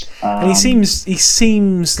workhorse. And he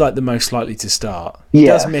seems like the most likely to start. He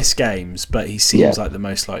does miss games, but he seems like the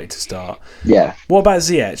most likely to start. Yeah. What about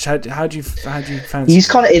Ziyech? How do you fancy? He's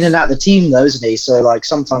kind of in and out of the team though, isn't he? So like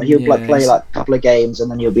sometimes he'll play like a couple of games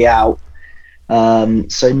and then he'll be out.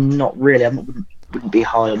 So not really. Wouldn't be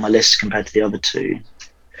high on my list compared to the other 2.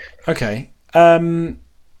 Okay.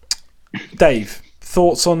 Dave,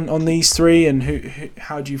 thoughts on these 3 and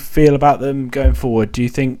how do you feel about them going forward? Do you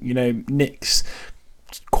think Nick's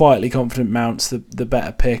quietly confident Mount's the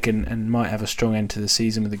better pick and might have a strong end to the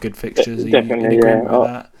season with the good fixtures? Definitely,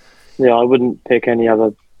 that? Yeah, I wouldn't pick any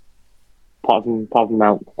other apart from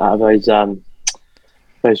Mount out of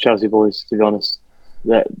those Chelsea boys. To be honest,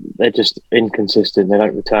 they're just inconsistent. They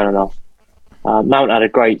don't return enough. Mount had a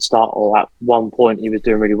great start, or at one point he was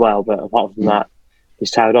doing really well, but apart from that,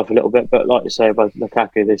 he's tailed off a little bit. But like you say about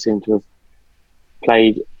Lukaku, they seem to have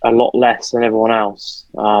played a lot less than everyone else.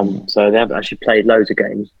 So they haven't actually played loads of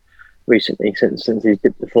games. recently since he's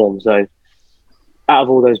dipped the form. So out of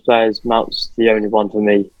all those players, Mount's the only one for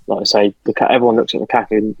me. Like I say, everyone looks at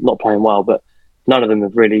Lukaku not playing well, but none of them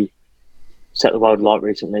have really set the world alight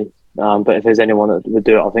recently. But if there's anyone that would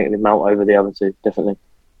do it, I think it'd be Mount over the other two, definitely.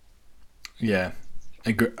 Yeah,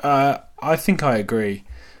 I think I agree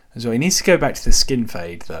as well. He needs to go back to the skin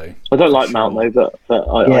fade, though. I don't like Mount though, but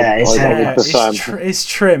I would prefer him. His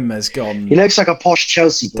trim has gone. He looks like a posh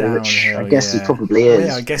Chelsea boy, which I guess he probably is.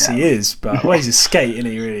 Yeah, I guess he is, but he's a skate, isn't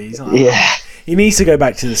he? Really, he's not, he needs to go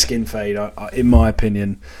back to the skin fade, in my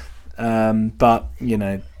opinion. But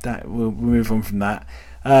that we'll move on from that.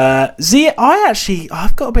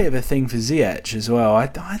 I've got a bit of a thing for Ziyech as well. I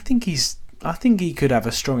think he could have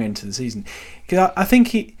a strong end to the season, because I think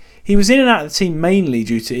he was in and out of the team mainly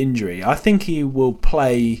due to injury. I think he will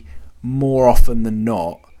play more often than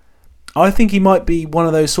not. I think he might be one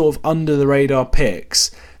of those sort of under the radar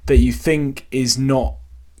picks that you think is not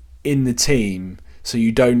in the team, so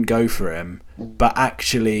you don't go for him, but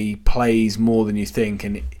actually plays more than you think.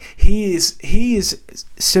 And he is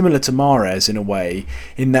similar to Mahrez in a way,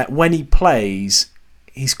 in that when he plays,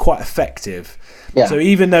 he's quite effective. Yeah. So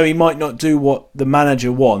even though he might not do what the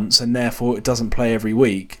manager wants, and therefore it doesn't play every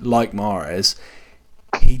week like Mahrez,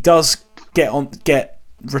 he does get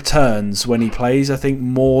returns when he plays. I think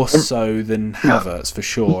more so than Havertz for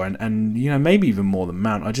sure, and maybe even more than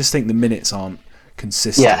Mount. I just think the minutes aren't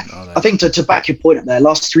consistent. Are they? I think to back your point up there,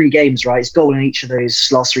 last 3 games, right? He's goal in each of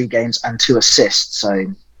those last 3 games and 2 assists. So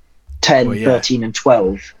 10, 13, and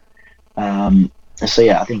 12. So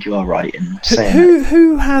I think you are right in saying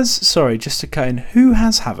who has. Sorry, just to cut in. Who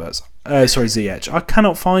has Havertz? Ziyech. I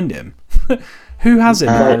cannot find him. Who has him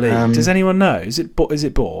in the league? Does anyone know? Is it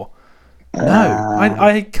Bohr? No,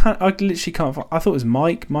 I can't. I literally can't. I thought it was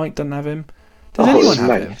Mike. Mike doesn't have him. Does anyone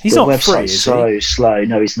have him? He's not free. Is so slow.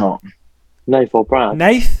 No, he's not. Nath or Brad?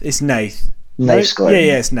 Nath? It's Nath. Nath's got him.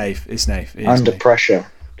 Yeah, it's Nath. It's Nath. Under pressure.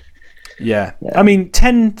 Yeah. I mean,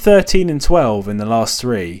 10, 13 and 12 in the last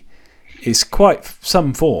 3 is quite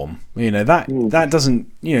some form. That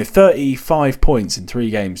doesn't. 35 points in 3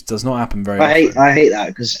 games does not happen very often. I hate that,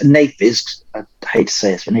 because Nath is. I hate to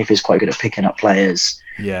say this, but Nath is quite good at picking up players.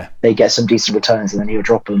 Yeah. They get some decent returns, and then he'll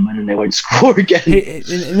drop them, and then they won't score again.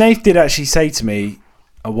 Nath did actually say to me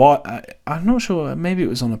I'm not sure, maybe it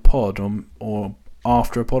was on a pod or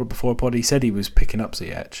after a pod or before a pod, he said he was picking up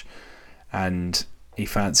Ziyech and he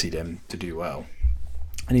fancied him to do well,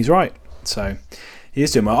 and he's right. So he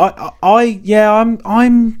is doing well.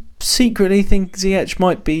 I'm secretly think Ziyech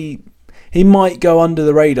might go under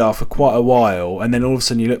the radar for quite a while, and then all of a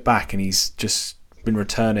sudden you look back and he's just been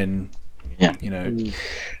returning.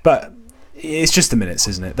 But it's just the minutes,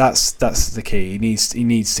 isn't it? That's the key. He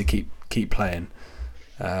needs to keep playing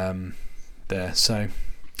there. So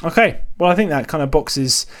okay, well, I think that kind of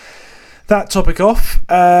boxes that topic off.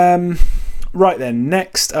 Right then,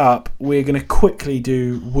 next up we're going to quickly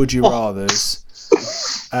do Would You Rathers.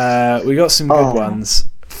 We got some good ones.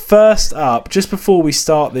 First up, just before we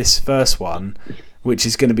start this first one, which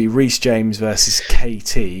is going to be Reece James versus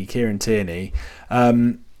Kieran Tierney.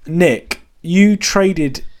 Nick, you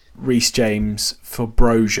traded Reece James for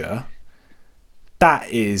Brozier. That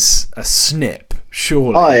is a snip,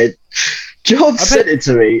 surely. John sent it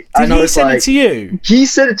to me. Did he send it to you? He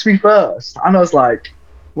sent it to me first. And I was like,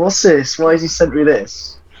 what's this? Why has he sent me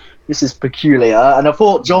this? This is peculiar. And I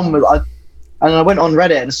thought John was... and I went on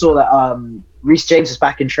Reddit and saw that Reece James is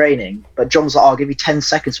back in training. But John was like, I'll give you 10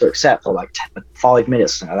 seconds to accept, or like 5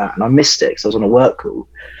 minutes, something like that. And I missed it because I was on a work call.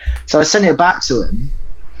 So I sent it back to him.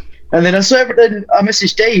 And then I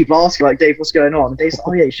messaged Dave asking, like, Dave, what's going on? And Dave's like,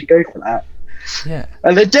 oh yeah, you should go for that. Yeah.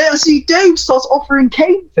 And then I see Dave starts offering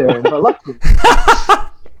Kane for him, but luckily.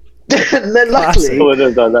 And then luckily, I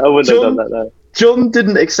wouldn't have done that though. John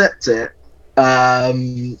didn't accept it.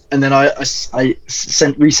 And then I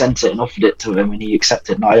resent it and offered it to him, and he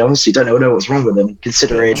accepted. And I honestly don't know what's wrong with him,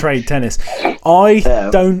 considering trade tennis. I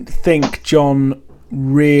don't think John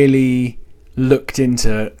really looked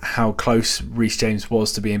into how close Reece James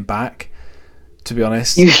was to being back, to be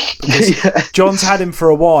honest. Because John's had him for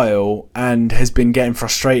a while and has been getting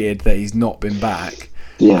frustrated that he's not been back.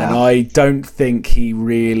 Yeah. And I don't think he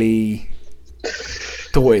really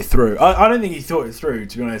thought it through. I don't think he thought it through,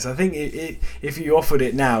 to be honest. I think if you offered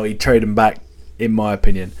it now, he'd trade him back, in my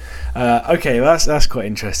opinion. Okay, well, that's quite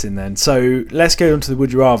interesting then. So let's go on to the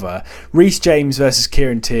Would You Rather. Reece James versus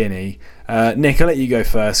Kieran Tierney. Nick, I'll let you go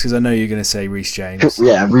first because I know you're going to say Reece James.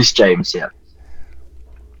 Yeah, Reece James, yeah.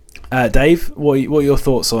 Dave, what are your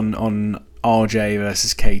thoughts on RJ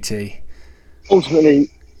versus KT?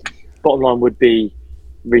 Ultimately, bottom line would be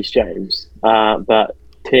Reece James, but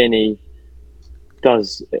Tierney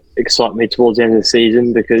does excite me towards the end of the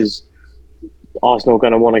season, because Arsenal are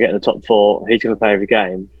going to want to get in the top four. He's going to play every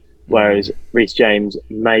game, whereas Reece James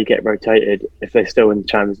may get rotated if they're still in the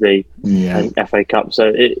Champions League and FA Cup.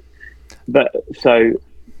 So it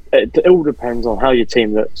all depends on how your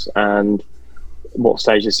team looks and what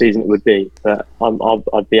stage of the season it would be. But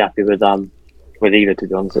I'd be happy with either, to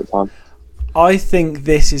be honest, at the time. I think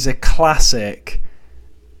this is a classic.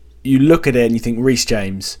 You look at it and you think Reece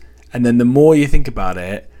James, and then the more you think about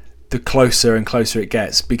it, the closer and closer it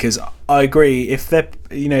gets. Because I agree, if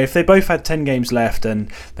they both had 10 games left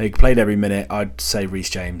and they played every minute, I'd say Reece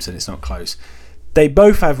James, and it's not close. They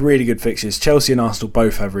both have really good fixtures. Chelsea and Arsenal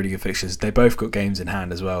both have really good fixtures. They both got games in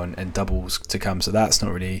hand as well, and doubles to come, so that's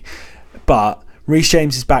not really. But Reece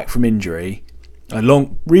James is back from injury, a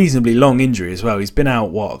reasonably long injury as well. He's been out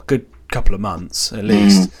a good couple of months at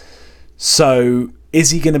least. So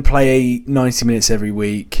is he going to play 90 minutes every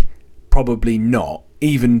week? Probably not,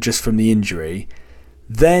 even just from the injury.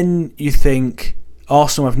 Then you think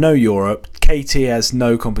Arsenal have no Europe. KT has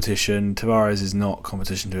no competition. Tavares is not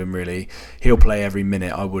competition to him really. He'll play every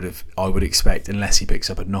minute. I would expect, unless he picks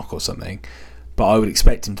up a knock or something. But I would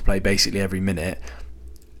expect him to play basically every minute.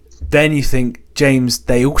 Then you think James.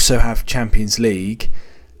 They also have Champions League,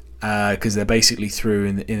 because they're basically through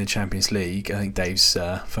in the Champions League. I think Dave's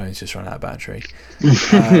phone's just run out of battery.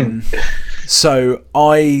 So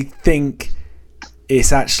I think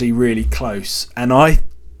it's actually really close, and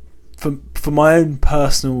for my own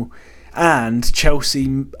personal, and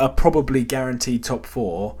Chelsea are probably guaranteed top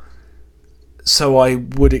four, so I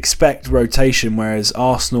would expect rotation, whereas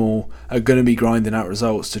Arsenal are going to be grinding out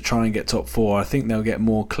results to try and get top four. I think they'll get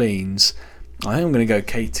more cleans. I think I'm going to go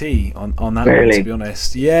KT on that one, to be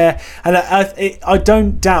honest. Yeah, and I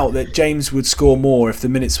don't doubt that James would score more if the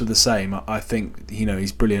minutes were the same. I think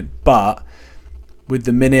he's brilliant, but with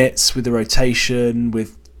the minutes, with the rotation,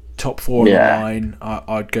 with top four on the line,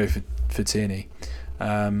 I'd go for Tierney.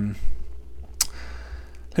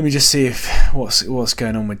 Let me just see if what's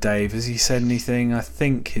going on with Dave. Has he said anything? I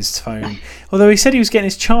think his phone. Although he said he was getting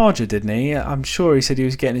his charger, didn't he? I'm sure he said he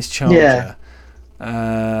was getting his charger.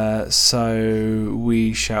 Yeah. So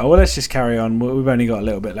we shall. Well, let's just carry on. We've only got a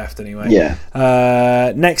little bit left anyway.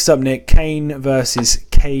 Yeah. Next up, Nick, Kane versus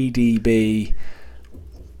KDB.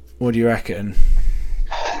 What do you reckon?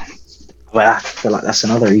 Well, I feel like that's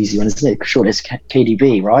another easy one, isn't it? Sure, it's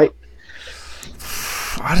KDB, right?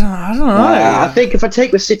 I don't know. I think if I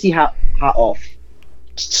take the City hat off,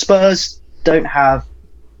 Spurs don't have.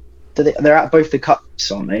 They're at both the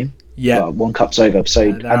cups, aren't they? Yeah. Well, one cup's over, so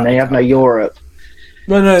and they have no Europe.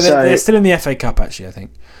 No, they're still in the FA Cup actually, I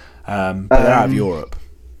think. But they're out of Europe.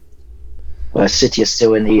 Well, City are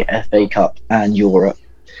still in the FA Cup and Europe.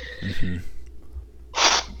 Mm-hmm.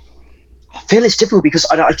 I feel it's difficult because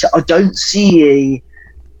I don't see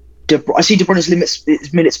I see De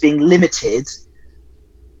Bruyne's minutes being limited,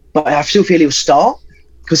 but I still feel he'll start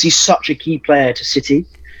because he's such a key player to City.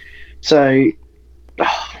 So,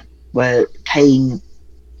 where Kane,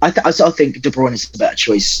 I think De Bruyne is the better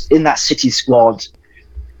choice in that City squad.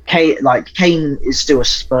 Kane is still a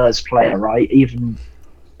Spurs player, right?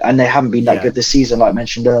 And they haven't been that good this season, like I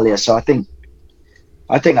mentioned earlier. So I think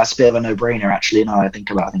that's a bit of a no-brainer, actually. Now I think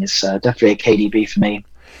about it, I think it's definitely a KDB for me.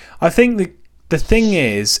 I think the thing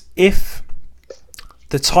is, if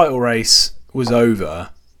the title race was over,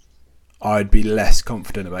 I'd be less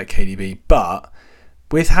confident about KDB. But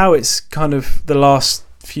with how it's kind of the last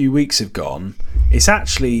few weeks have gone, it's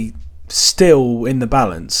actually still in the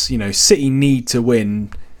balance. City need to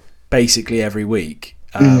win basically every week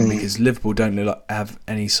because Liverpool don't have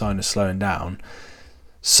any sign of slowing down.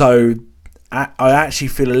 So I actually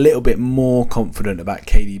feel a little bit more confident about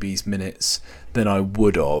KDB's minutes than I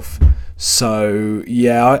would have. So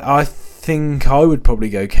yeah, I think I would probably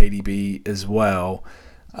go KDB as well.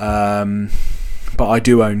 But I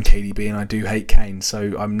do own KDB and I do hate Kane,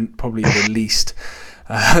 so I'm probably the least,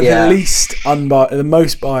 the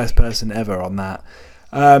most biased person ever on that.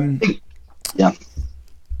 Yeah.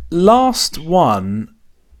 Last one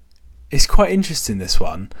is quite interesting. This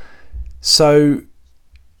one. So,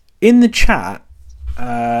 in the chat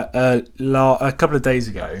a couple of days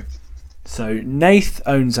ago, so Nath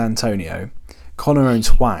owns Antonio, Connor owns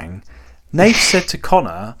Hwang. Nath said to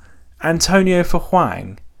Connor, Antonio for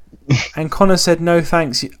Hwang, and Connor said no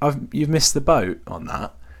thanks. You've missed the boat on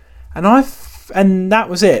that, and that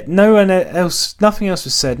was it. Nothing else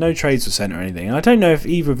was said. No trades were sent or anything. I don't know if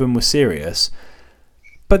either of them were serious,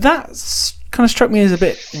 but that's kind of struck me as a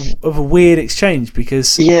bit of a weird exchange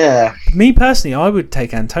because me personally, I would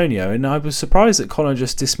take Antonio, and I was surprised that Connor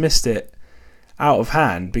just dismissed it out of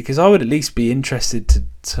hand, because I would at least be interested to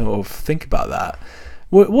sort of think about that.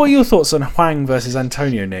 What are your thoughts on Hwang versus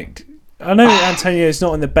Antonio, Nick? I know Antonio's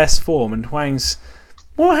not in the best form, and Hwang's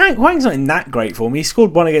not in that great form. He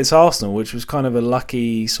scored one against Arsenal, which was kind of a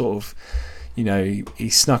lucky sort of, he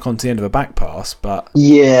snuck onto the end of a back pass. But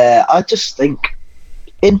yeah, I just think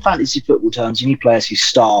in fantasy football terms, you need players who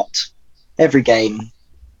start every game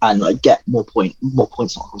and like get more points, not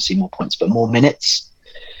obviously more points, but more minutes.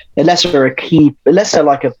 Unless they're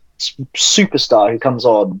like a superstar who comes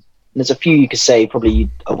on, and there's a few you could say probably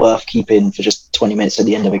are worth keeping for just 20 minutes at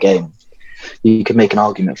the end of a game. You could make an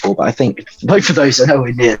argument for, but I think both of those are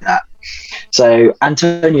nowhere near that. So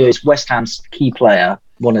Antonio is West Ham's key player,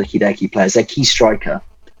 one of their key players, their key striker.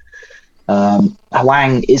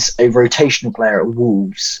 Hwang is a rotational player at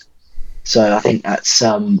Wolves, so I think that's.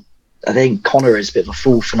 I think Connor is a bit of a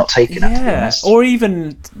fool for not taking that. To be honest. Or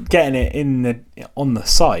even getting it on the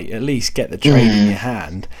site. At least get the trade in your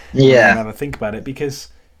hand. Yeah, and have a think about it, because.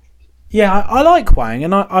 Yeah, I like Hwang,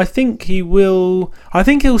 and I think he will. I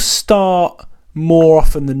think he'll start more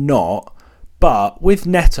often than not. But with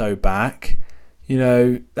Neto back,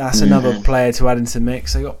 that's another player to add into the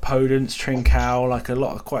mix. They got Podence, Trincao, like a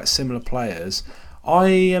lot of quite similar players. I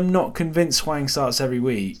am not convinced Hwang starts every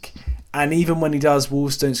week, and even when he does,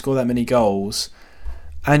 Wolves don't score that many goals.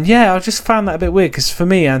 And yeah, I just found that a bit weird, because for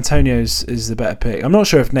me, Antonio's is the better pick. I'm not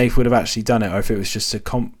sure if Nath would have actually done it, or if it was just a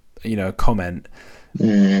comment.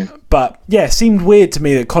 But yeah, it seemed weird to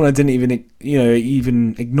me that Connor didn't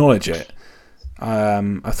even acknowledge it.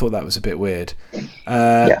 I thought that was a bit weird.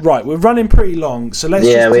 Right, we're running pretty long, so let's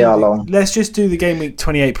just do the game week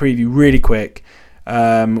 28 preview really quick.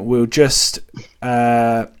 We'll just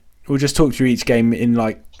talk through each game in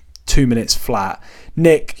like 2 minutes flat.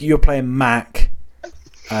 Nick, you're playing Mac.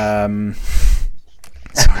 Sorry,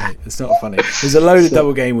 it's not funny. There's a load of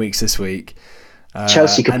double game weeks this week.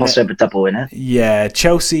 Chelsea could possibly have a double in it. Yeah,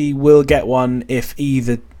 Chelsea will get one if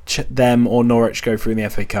either them or Norwich go through in the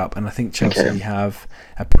FA Cup, and I think Chelsea have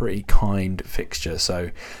a pretty kind fixture,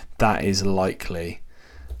 so that is likely.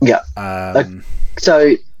 Yeah. So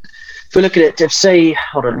if we look at it,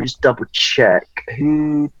 hold on, let me just double check.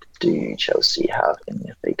 Who do Chelsea have in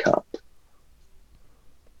the FA Cup?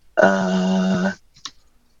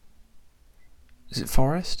 Is it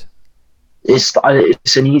Forest? It's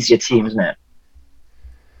an easier team, isn't it?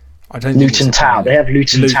 I don't Luton Town. They have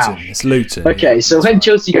Luton Town. It's Luton. Okay, so when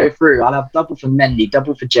Chelsea go through, I'll have double for Mendy,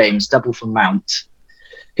 double for James, double for Mount,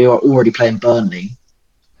 who are already playing Burnley.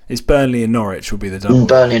 It's Burnley and Norwich will be the double.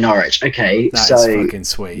 Burnley and Norwich. Okay, that's fucking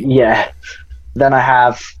sweet. Yeah. Then I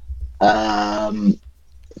have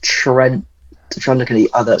Trent. I'm trying to look at the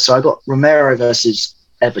other. So I got Romero versus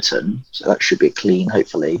Everton, so that should be clean,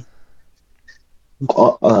 hopefully.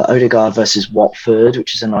 Odegaard versus Watford,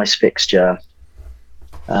 which is a nice fixture.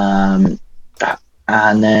 And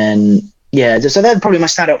then so they're probably my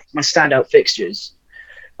standout fixtures.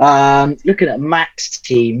 Looking at Mac's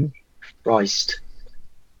team, Christ.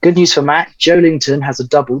 Good news for Mac. Joelinton has a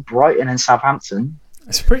double, Brighton and Southampton.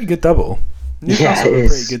 It's a pretty good double. Newcastle a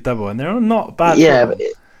pretty good double, and they're not bad.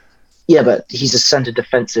 But he's a centre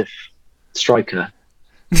defensive striker.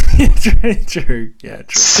 True. Yeah,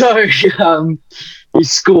 true. So he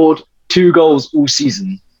scored 2 goals all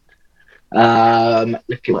season. Look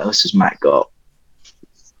at what else has Matt got.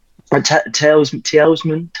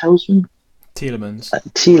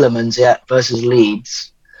 Tielemans, yeah, versus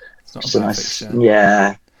Leeds. It's not a bad fixture.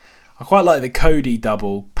 Yeah. I quite like the Cody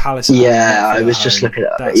double. Palace. Yeah, I was just looking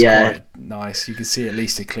at that. That's quite nice. You can see at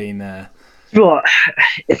least a clean there. But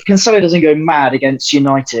if Cancelo doesn't go mad against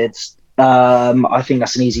United, I think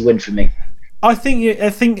that's an easy win for me. I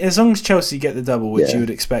think as long as Chelsea get the double, which you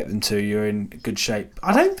would expect them to, you're in good shape.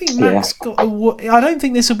 I don't think Max I don't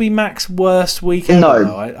think this will be Mac's worst weekend.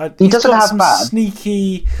 No, he doesn't have bad.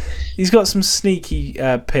 He's got some sneaky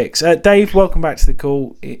picks. Dave, welcome back to the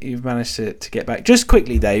call. You've managed to get back. Just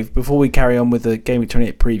quickly, Dave, before we carry on with the Game Week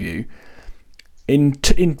 28 preview, in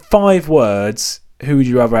 5 words, who would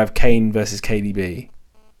you rather have, Kane versus KDB?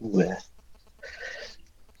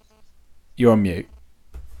 You're on mute.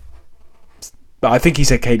 But I think he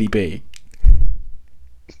said KDB.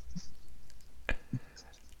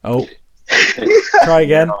 Oh. Try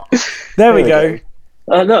again. There we go.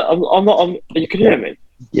 No, I'm not. You can hear me?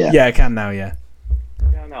 Yeah, I can now, yeah.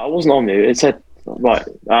 Yeah, no, I wasn't on mute. It said, right,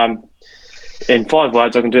 in 5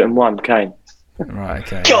 words, I can do it in 1, Kane. Right,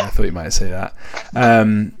 okay. Yeah, I thought you might say that.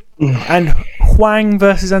 And Hwang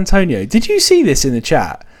versus Antonio. Did you see this in the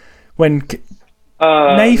chat? When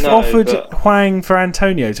Nath offered Hwang for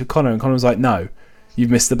Antonio to Connor, and Connor was like, no,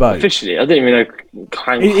 you've missed the boat. Officially, I didn't even know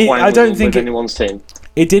Hwang was with anyone's team.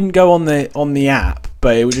 It didn't go on the app,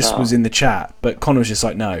 but it just was in the chat. But Connor was just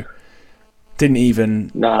like, no, didn't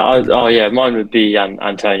even. No, mine would be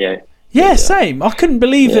Antonio. Yeah, same. I couldn't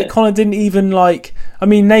believe that Connor didn't even like. I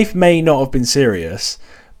mean, Nath may not have been serious,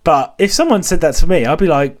 but if someone said that to me, I'd be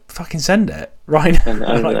like, fucking send it right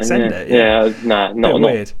now. Send it. Yeah, not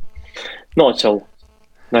weird. Not at all.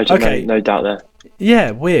 No doubt there.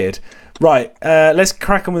 Yeah, weird. Right, let's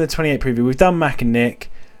crack on with the 28 preview. We've done Mac and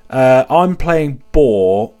Nick. I'm playing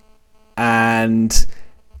Boar, and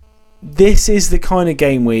this is the kind of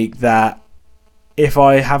game week that if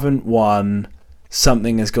I haven't won,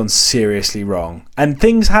 something has gone seriously wrong. And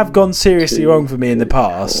things have gone seriously wrong for me in the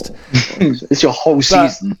past. It's your whole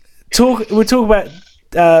season. We'll talk about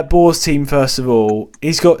Boar's team first of all.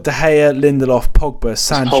 He's got De Gea, Lindelof, Pogba,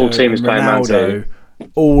 Sancho, whole team is and Ronaldo,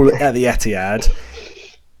 all at the Etihad.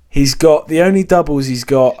 He's got the only doubles he's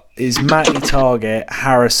got is Matty Target,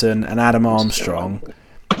 Harrison, and Adam Armstrong.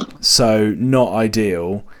 So not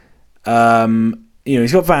ideal.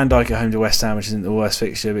 He's got Van Dijk at home to West Ham, which isn't the worst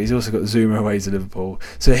fixture, but he's also got Zuma away to Liverpool.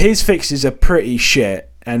 So his fixtures are pretty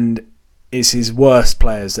shit, and it's his worst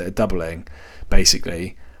players that are doubling,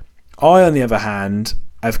 basically. I, on the other hand,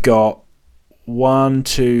 have got 7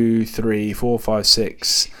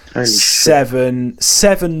 doublers,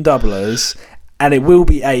 and it will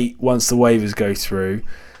be 8 once the waivers go through.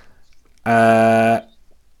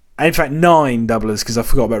 In fact, 9 doublers because I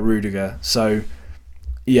forgot about Rudiger. So,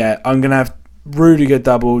 yeah, I'm going to have Rudiger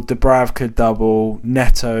double, Dubravka double,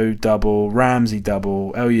 Neto double, Ramsey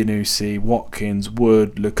double, El Yunusi, Watkins,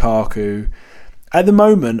 Wood, Lukaku. At the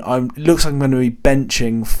moment, it looks like I'm going to be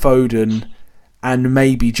benching Foden and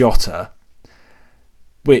maybe Jota,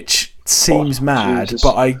 which seems mad, Jesus.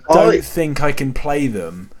 but I don't think I can play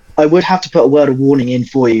them. I would have to put a word of warning in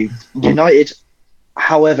for you. United,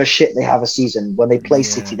 however shit they have a season, when they play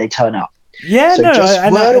City, they turn up. Yeah, so no,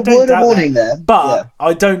 just word of warning there. But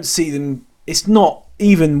I don't see them. It's not,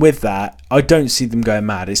 even with that, I don't see them going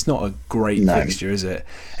mad. It's not a great fixture, is it?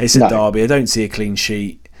 It's a derby. I don't see a clean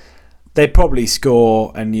sheet. They probably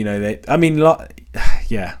score, and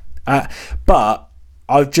but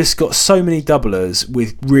I've just got so many doublers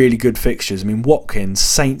with really good fixtures. I mean, Watkins,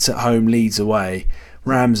 Saints at home, Leeds away.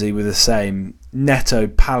 Ramsey with the same. Neto,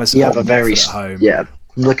 Palace at home. Yeah,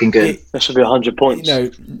 looking good. That should be 100 points.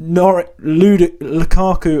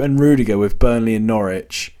 Lukaku and Rudiger with Burnley and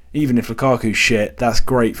Norwich. Even if Lukaku's shit, that's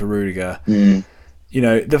great for Rudiger. The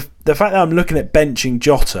fact that I'm looking at benching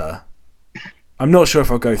Jota, I'm not sure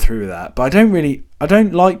if I'll go through with that. But I don't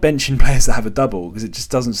like benching players that have a double because it just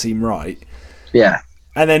doesn't seem right. Yeah.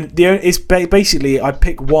 And then it's basically I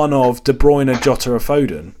pick one of De Bruyne, Jota, or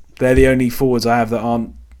Foden. They're the only forwards I have that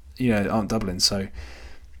aren't doubling. So,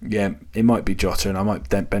 yeah, it might be Jota, and I might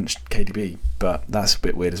bench KDB, but that's a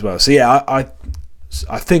bit weird as well. So yeah, I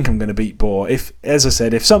think I'm going to beat Boar. If I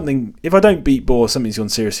don't beat Boar, something's gone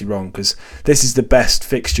seriously wrong because this is the best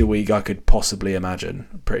fixture week I could possibly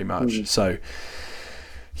imagine, pretty much. So,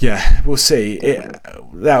 yeah, we'll see.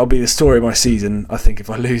 That'll be the story of my season, I think,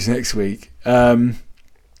 if I lose next week.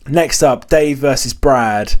 Next up, Dave versus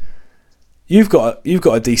Brad. You've got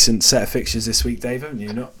a decent set of fixtures this week, Dave, haven't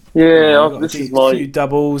you? This is my few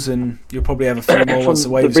doubles, and you'll probably have a few more once the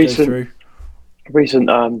waves go through. Recent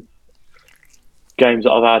games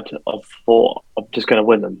that I've had, I've thought I'm just going to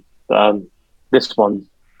win them. But, this one,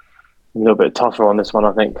 a little bit tougher on this one,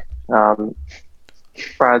 I think.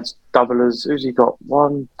 Brad's doublers. Who's he got?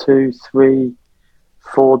 1, 2, 3,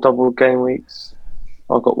 4 double game weeks.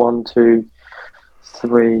 I've got 1, 2,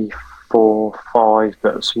 3, 4, 5,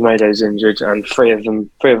 but Semedo's injured, and three of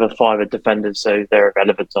the 5 are defenders, so they're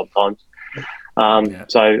irrelevant sometimes.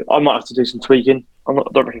 So I might have to do some tweaking. I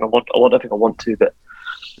don't think I want to, but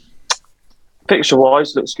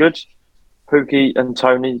picture-wise, looks good. Pookie and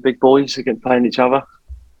Tony, big boys, are playing each other,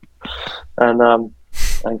 and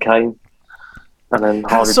Kane. And then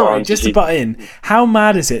just to butt in, how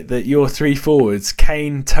mad is it that your 3 forwards,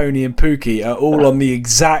 Kane, Tony, and Pookie, are all on the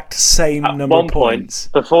exact same number of points?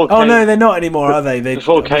 Before Kane, no, they're not anymore, are they?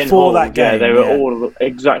 Before that game, they were all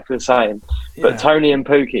exactly the same. But Tony and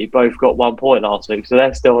Pookie both got 1 point last week, so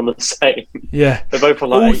they're still on the same. Yeah, they're both on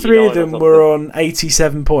like all 3 of them were on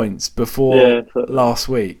 87 points before last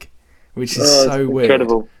week, which is so weird.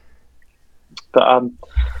 Incredible. But I'm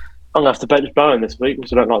gonna have to bench Bowen this week,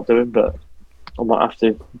 which I don't like doing, but I might have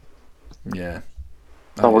to. Yeah.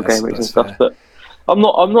 Double game weeks and stuff. Fair. But I'm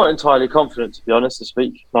not entirely confident, to be honest, this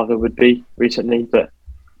week, like I would be recently. But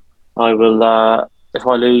I will. If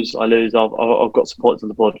I lose, I lose. I've got some points on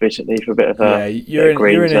the board recently for a bit of a. Yeah,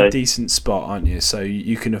 you're in a decent spot, aren't you? So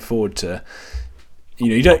you can afford to.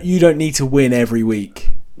 You don't need to win every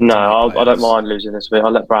week. No, to make I don't playoffs. mind losing this week.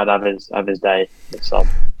 I'll let Brad have his day.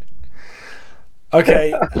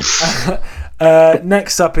 Okay.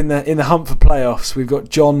 Next up in the hunt for playoffs, we've got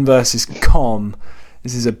John versus Con.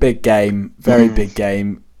 This is a big game, very big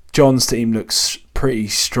game. John's team looks pretty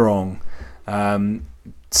strong.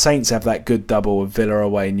 Saints have that good double of Villa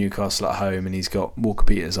away, Newcastle at home, and he's got Walker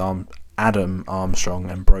Peters, Adam Armstrong,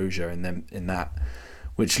 and Brozier in that,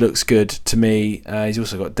 which looks good to me. He's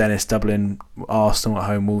also got Dennis doubling Arsenal at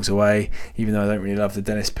home, Wolves away. Even though I don't really love the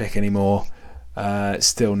Dennis pick anymore, it's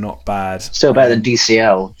still not bad. Still better than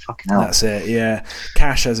DCL. Fucking hell. That's it. Yeah,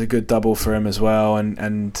 Cash has a good double for him as well, and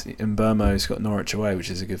Burmo's got Norwich away, which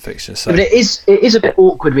is a good fixture. So, but it is a bit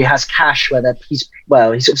awkward. He has Cash where he's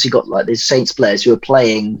obviously got like these Saints players who are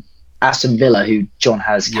playing Aston Villa, who John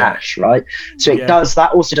has Cash, right? So it does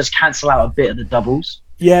cancel out a bit of the doubles.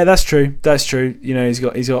 Yeah, that's true. That's true. You know, he's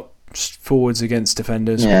got forwards against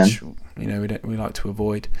defenders, which we like to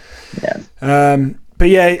avoid. Yeah. But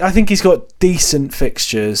yeah, I think he's got decent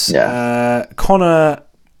fixtures. Yeah. Connor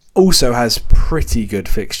also has pretty good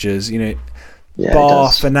fixtures. You know,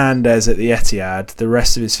 bar Fernandez at the Etihad, the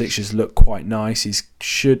rest of his fixtures look quite nice.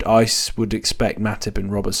 I would expect Matip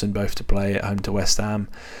and Robertson both to play at home to West Ham,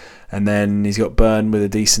 and then he's got Burn with a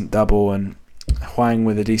decent double and Hwang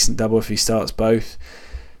with a decent double if he starts both.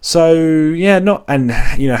 So yeah,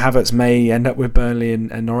 Havertz may end up with Burnley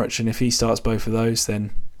and Norwich, and if he starts both of those, then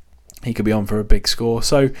he could be on for a big score.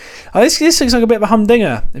 So this looks like a bit of a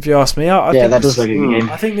humdinger, if you ask me. I think that does look like a good game.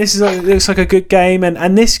 I think this looks like a good game,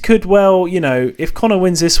 and this could well, if Connor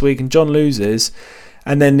wins this week and John loses,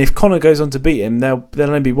 and then if Connor goes on to beat him, there'll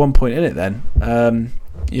only be 1 point in it then.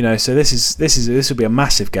 So this will be a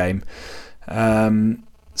massive game.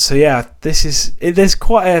 So yeah, there's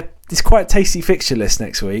quite a tasty fixture list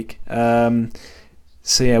next week.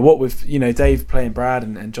 So yeah, what with Dave playing Brad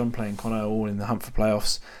and John playing Connor, all in the hunt for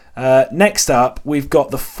playoffs. Next up, we've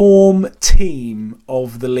got the form team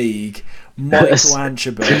of the league, Michael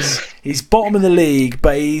Antrobus. He's bottom of the league,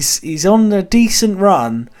 but he's on a decent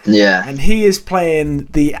run. Yeah, and he is playing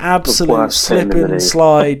the absolute slip and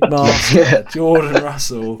slide master, Jordan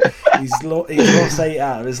Russell. He's lost 8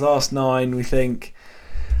 out of his last 9, we think.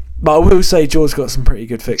 But I will say, George's got some pretty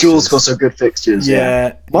good fixtures. George's got some good fixtures.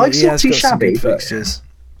 Yeah, Mike's not too shabby. Fixtures.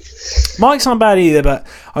 Mike's not bad either, but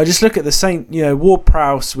I just look at the Saint,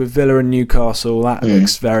 Ward-Prowse with Villa and Newcastle. That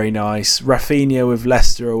looks very nice. Rafinha with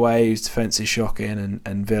Leicester away, whose defence is shocking,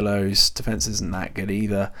 and Villa, whose defence isn't that good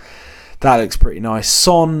either. That looks pretty nice.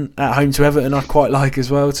 Son at home to Everton, I quite like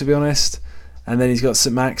as well, to be honest. And then he's got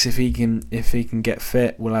St Max if he can get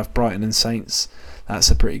fit. We'll have Brighton and Saints.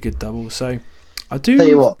 That's a pretty good double. So I do. Tell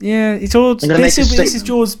you what, this is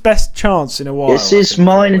George's best chance in a while. This is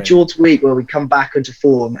mine and George's week where we come back into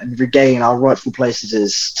form and regain our rightful places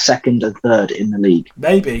as second and third in the league.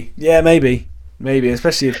 Maybe,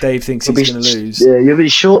 especially if Dave thinks he's going to lose. Yeah, you'll be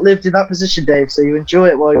short-lived in that position, Dave. So you enjoy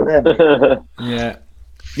it while you're there.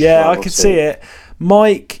 Yeah, I could see it,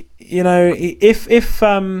 Mike. If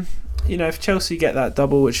Chelsea get that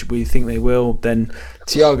double, which we think they will, then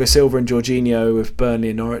Thiago Silva and Jorginho with Burnley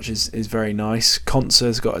and Norwich is very nice.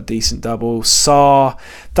 Konsa's got a decent double. Sarr,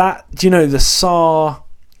 the Sarr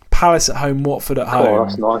Palace at home, Watford at home. Oh,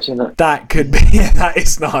 that's nice, isn't it? That could be, that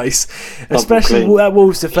is nice. Especially that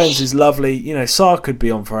Wolves defence is lovely. Sarr could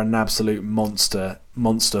be on for an absolute monster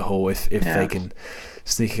haul if they can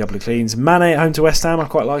sneak a couple of cleans. Mane at home to West Ham I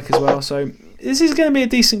quite like as well. So this is going to be a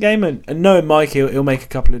decent game, and knowing Mike, he'll make a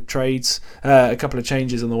couple of trades, a couple of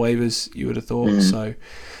changes on the waivers, you would have thought. So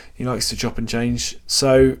he likes to chop and change.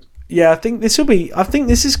 So yeah, I think this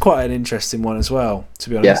is quite an interesting one as well, to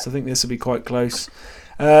be honest. I think this will be quite close.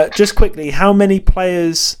 Just quickly, how many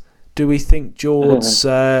players do we think George's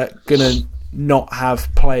gonna not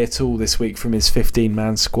have play at all this week from his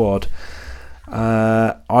 15-man squad?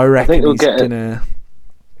 I reckon he's gonna.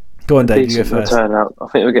 Go on, Dave. You go first. I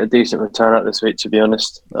think we'll get a decent return out this week, to be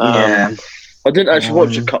honest. I didn't actually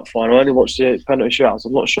watch the cup final. I only watched the penalty shootouts.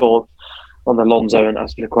 I'm not sure on Alonso and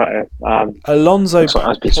Azpilicueta. Alonso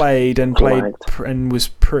played and was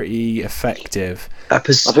pretty effective. I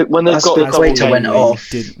think when they've got Azpilicueta went off.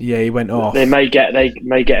 He went off. They may get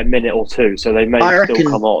a minute or two, so they may still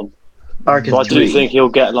come on. I do think he'll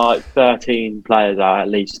get like 13 players out at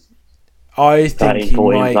least. I think he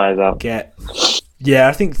might get. Yeah,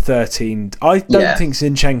 I think 13. I don't think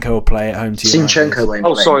Zinchenko will play at home to United. Zinchenko won't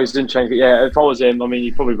play. Sorry, Zinchenko. Yeah, if I was him,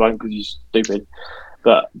 he probably won't because he's stupid.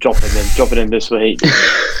 But dropping him this week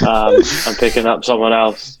and picking up someone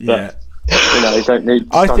else. But, he don't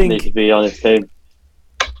need to be on his team.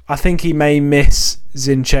 I think he may miss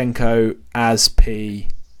Zinchenko as P.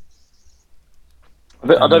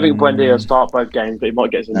 I don't think Buendia will start both games, but he might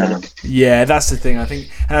get some minutes. Yeah, that's the thing. I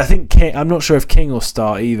think King, I'm not sure if King will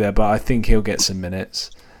start either, but I think he'll get some minutes.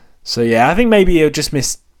 So yeah, I think maybe he'll just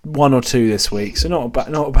miss 1 or 2 this week. So not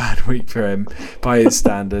a bad week for him by his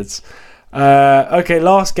standards. Okay,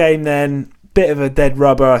 last game then. Bit of a dead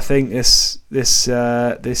rubber, I think. This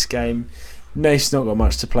game. Naif's not got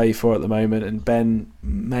much to play for at the moment, and Ben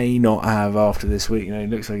may not have after this week. He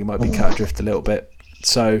looks like he might be cut adrift a little bit.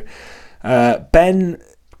 So.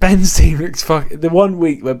 Ben's team looks the one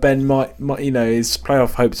week where Ben might his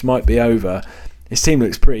playoff hopes might be over. His team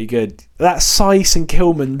looks pretty good. That Seiss and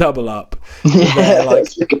Kilman double up,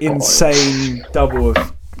 insane double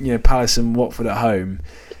of Palace and Watford at home.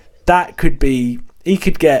 That could be. He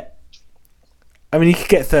could get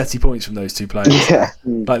 30 points from those two players. Yeah.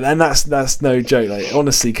 And that's no joke.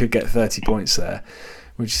 Honestly, could get 30 points there,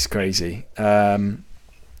 which is crazy.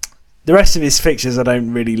 The rest of his fixtures I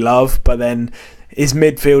don't really love, but then his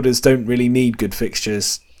midfielders don't really need good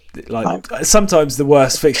fixtures. Sometimes the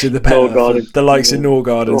worst fixture, the better for the likes of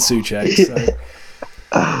Norgard and Souček. So.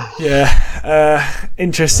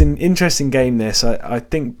 Interesting game this. I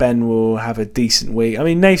think Ben will have a decent week. I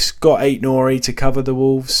mean, Naif's got Aït-Nouri to cover the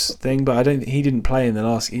Wolves thing, but he didn't play in the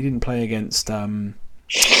last. He didn't play against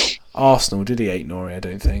Arsenal, did he? Aït-Nouri, I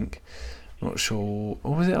don't think. Not sure.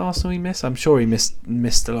 Or was it Arsenal he missed? I'm sure he missed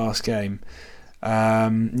the last game. He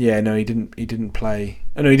didn't play.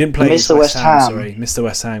 Oh, no, he didn't play. He missed the West Ham. Sorry, missed the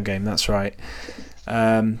West Ham game. That's right.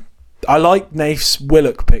 I like Naif's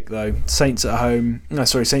Willock pick though. Saints at home. No,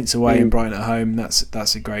 sorry, Saints away and Brighton at home.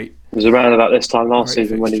 That's a great. It was around about this time last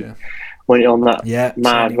season when he went on that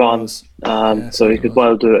mad run. So he could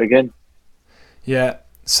well do it again. Yeah,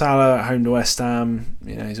 Salah at home to West Ham.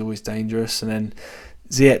 He's always dangerous, and then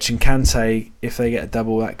Ziyech and Kante, if they get a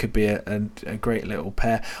double, that could be a great little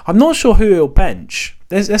pair. I'm not sure who he'll bench.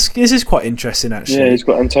 This is quite interesting, actually. Yeah, he's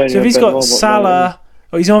got Antonio. So if he's got Salah,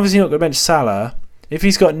 he's obviously not going to bench Salah. If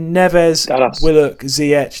he's got Neves, Dallas, Willock,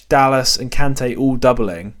 Ziyech, Dallas, and Kante all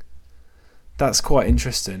doubling, that's quite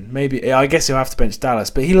interesting. Maybe I guess he'll have to bench Dallas,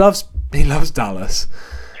 but he loves Dallas.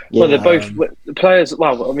 Yeah. Well, they're both the players.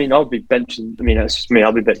 Well, I mean, I'll be benching. I mean, that's just me.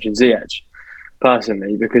 I'll be benching Ziyech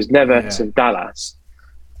personally because Neves and Dallas.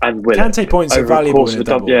 And Kante points are valuable in a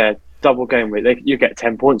double. Double game week. You get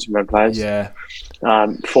 10 points from them players. Yeah.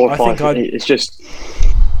 4 or 5. It's just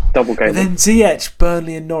double game. But then Ziyech,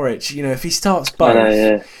 Burnley and Norwich, if he starts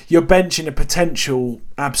both, you're benching a potential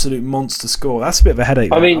absolute monster score. That's a bit of a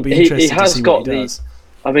headache. I mean, he has got the...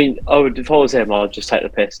 I mean, if I was him, I'd just take the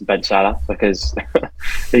piss and bench Salah because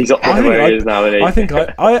he's up where he is now. Isn't he? I think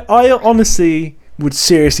I honestly would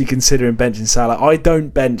seriously consider benching Salah. I don't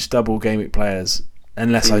bench double game week players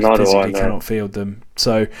unless I physically cannot field them.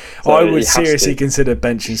 So I would seriously consider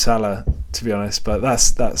benching Salah, to be honest. But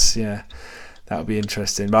that's that would be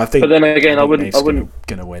interesting. But I think. But then again, I wouldn't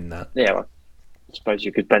going to win that. Yeah, well, I suppose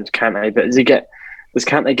you could bench Kante, but does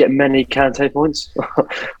Kante get many Kante points?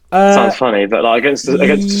 Sounds funny, but against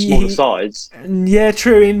the smaller sides. Yeah,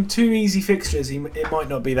 true. In 2 easy fixtures, it might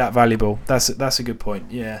not be that valuable. That's a good point.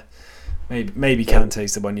 Yeah, maybe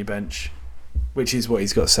Kante's the one you bench, which is what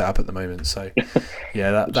he's got set up at the moment. So,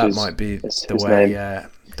 yeah, that might be the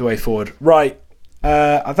way forward. Right,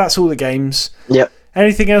 that's all the games. Yep.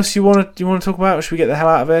 Anything else you want to talk about? Or should we get the hell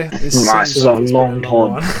out of here? This is a long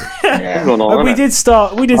one. We did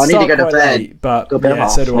start. I need to go to quite bed. late, but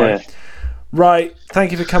so do I. Right,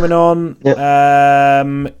 thank you for coming on.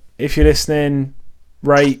 Yep. If you're listening,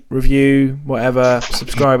 rate, review, whatever.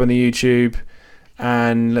 Subscribe on the YouTube.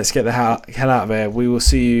 And let's get the hell out of here. We will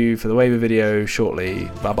see you for the waiver video shortly.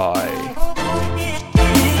 Bye-bye.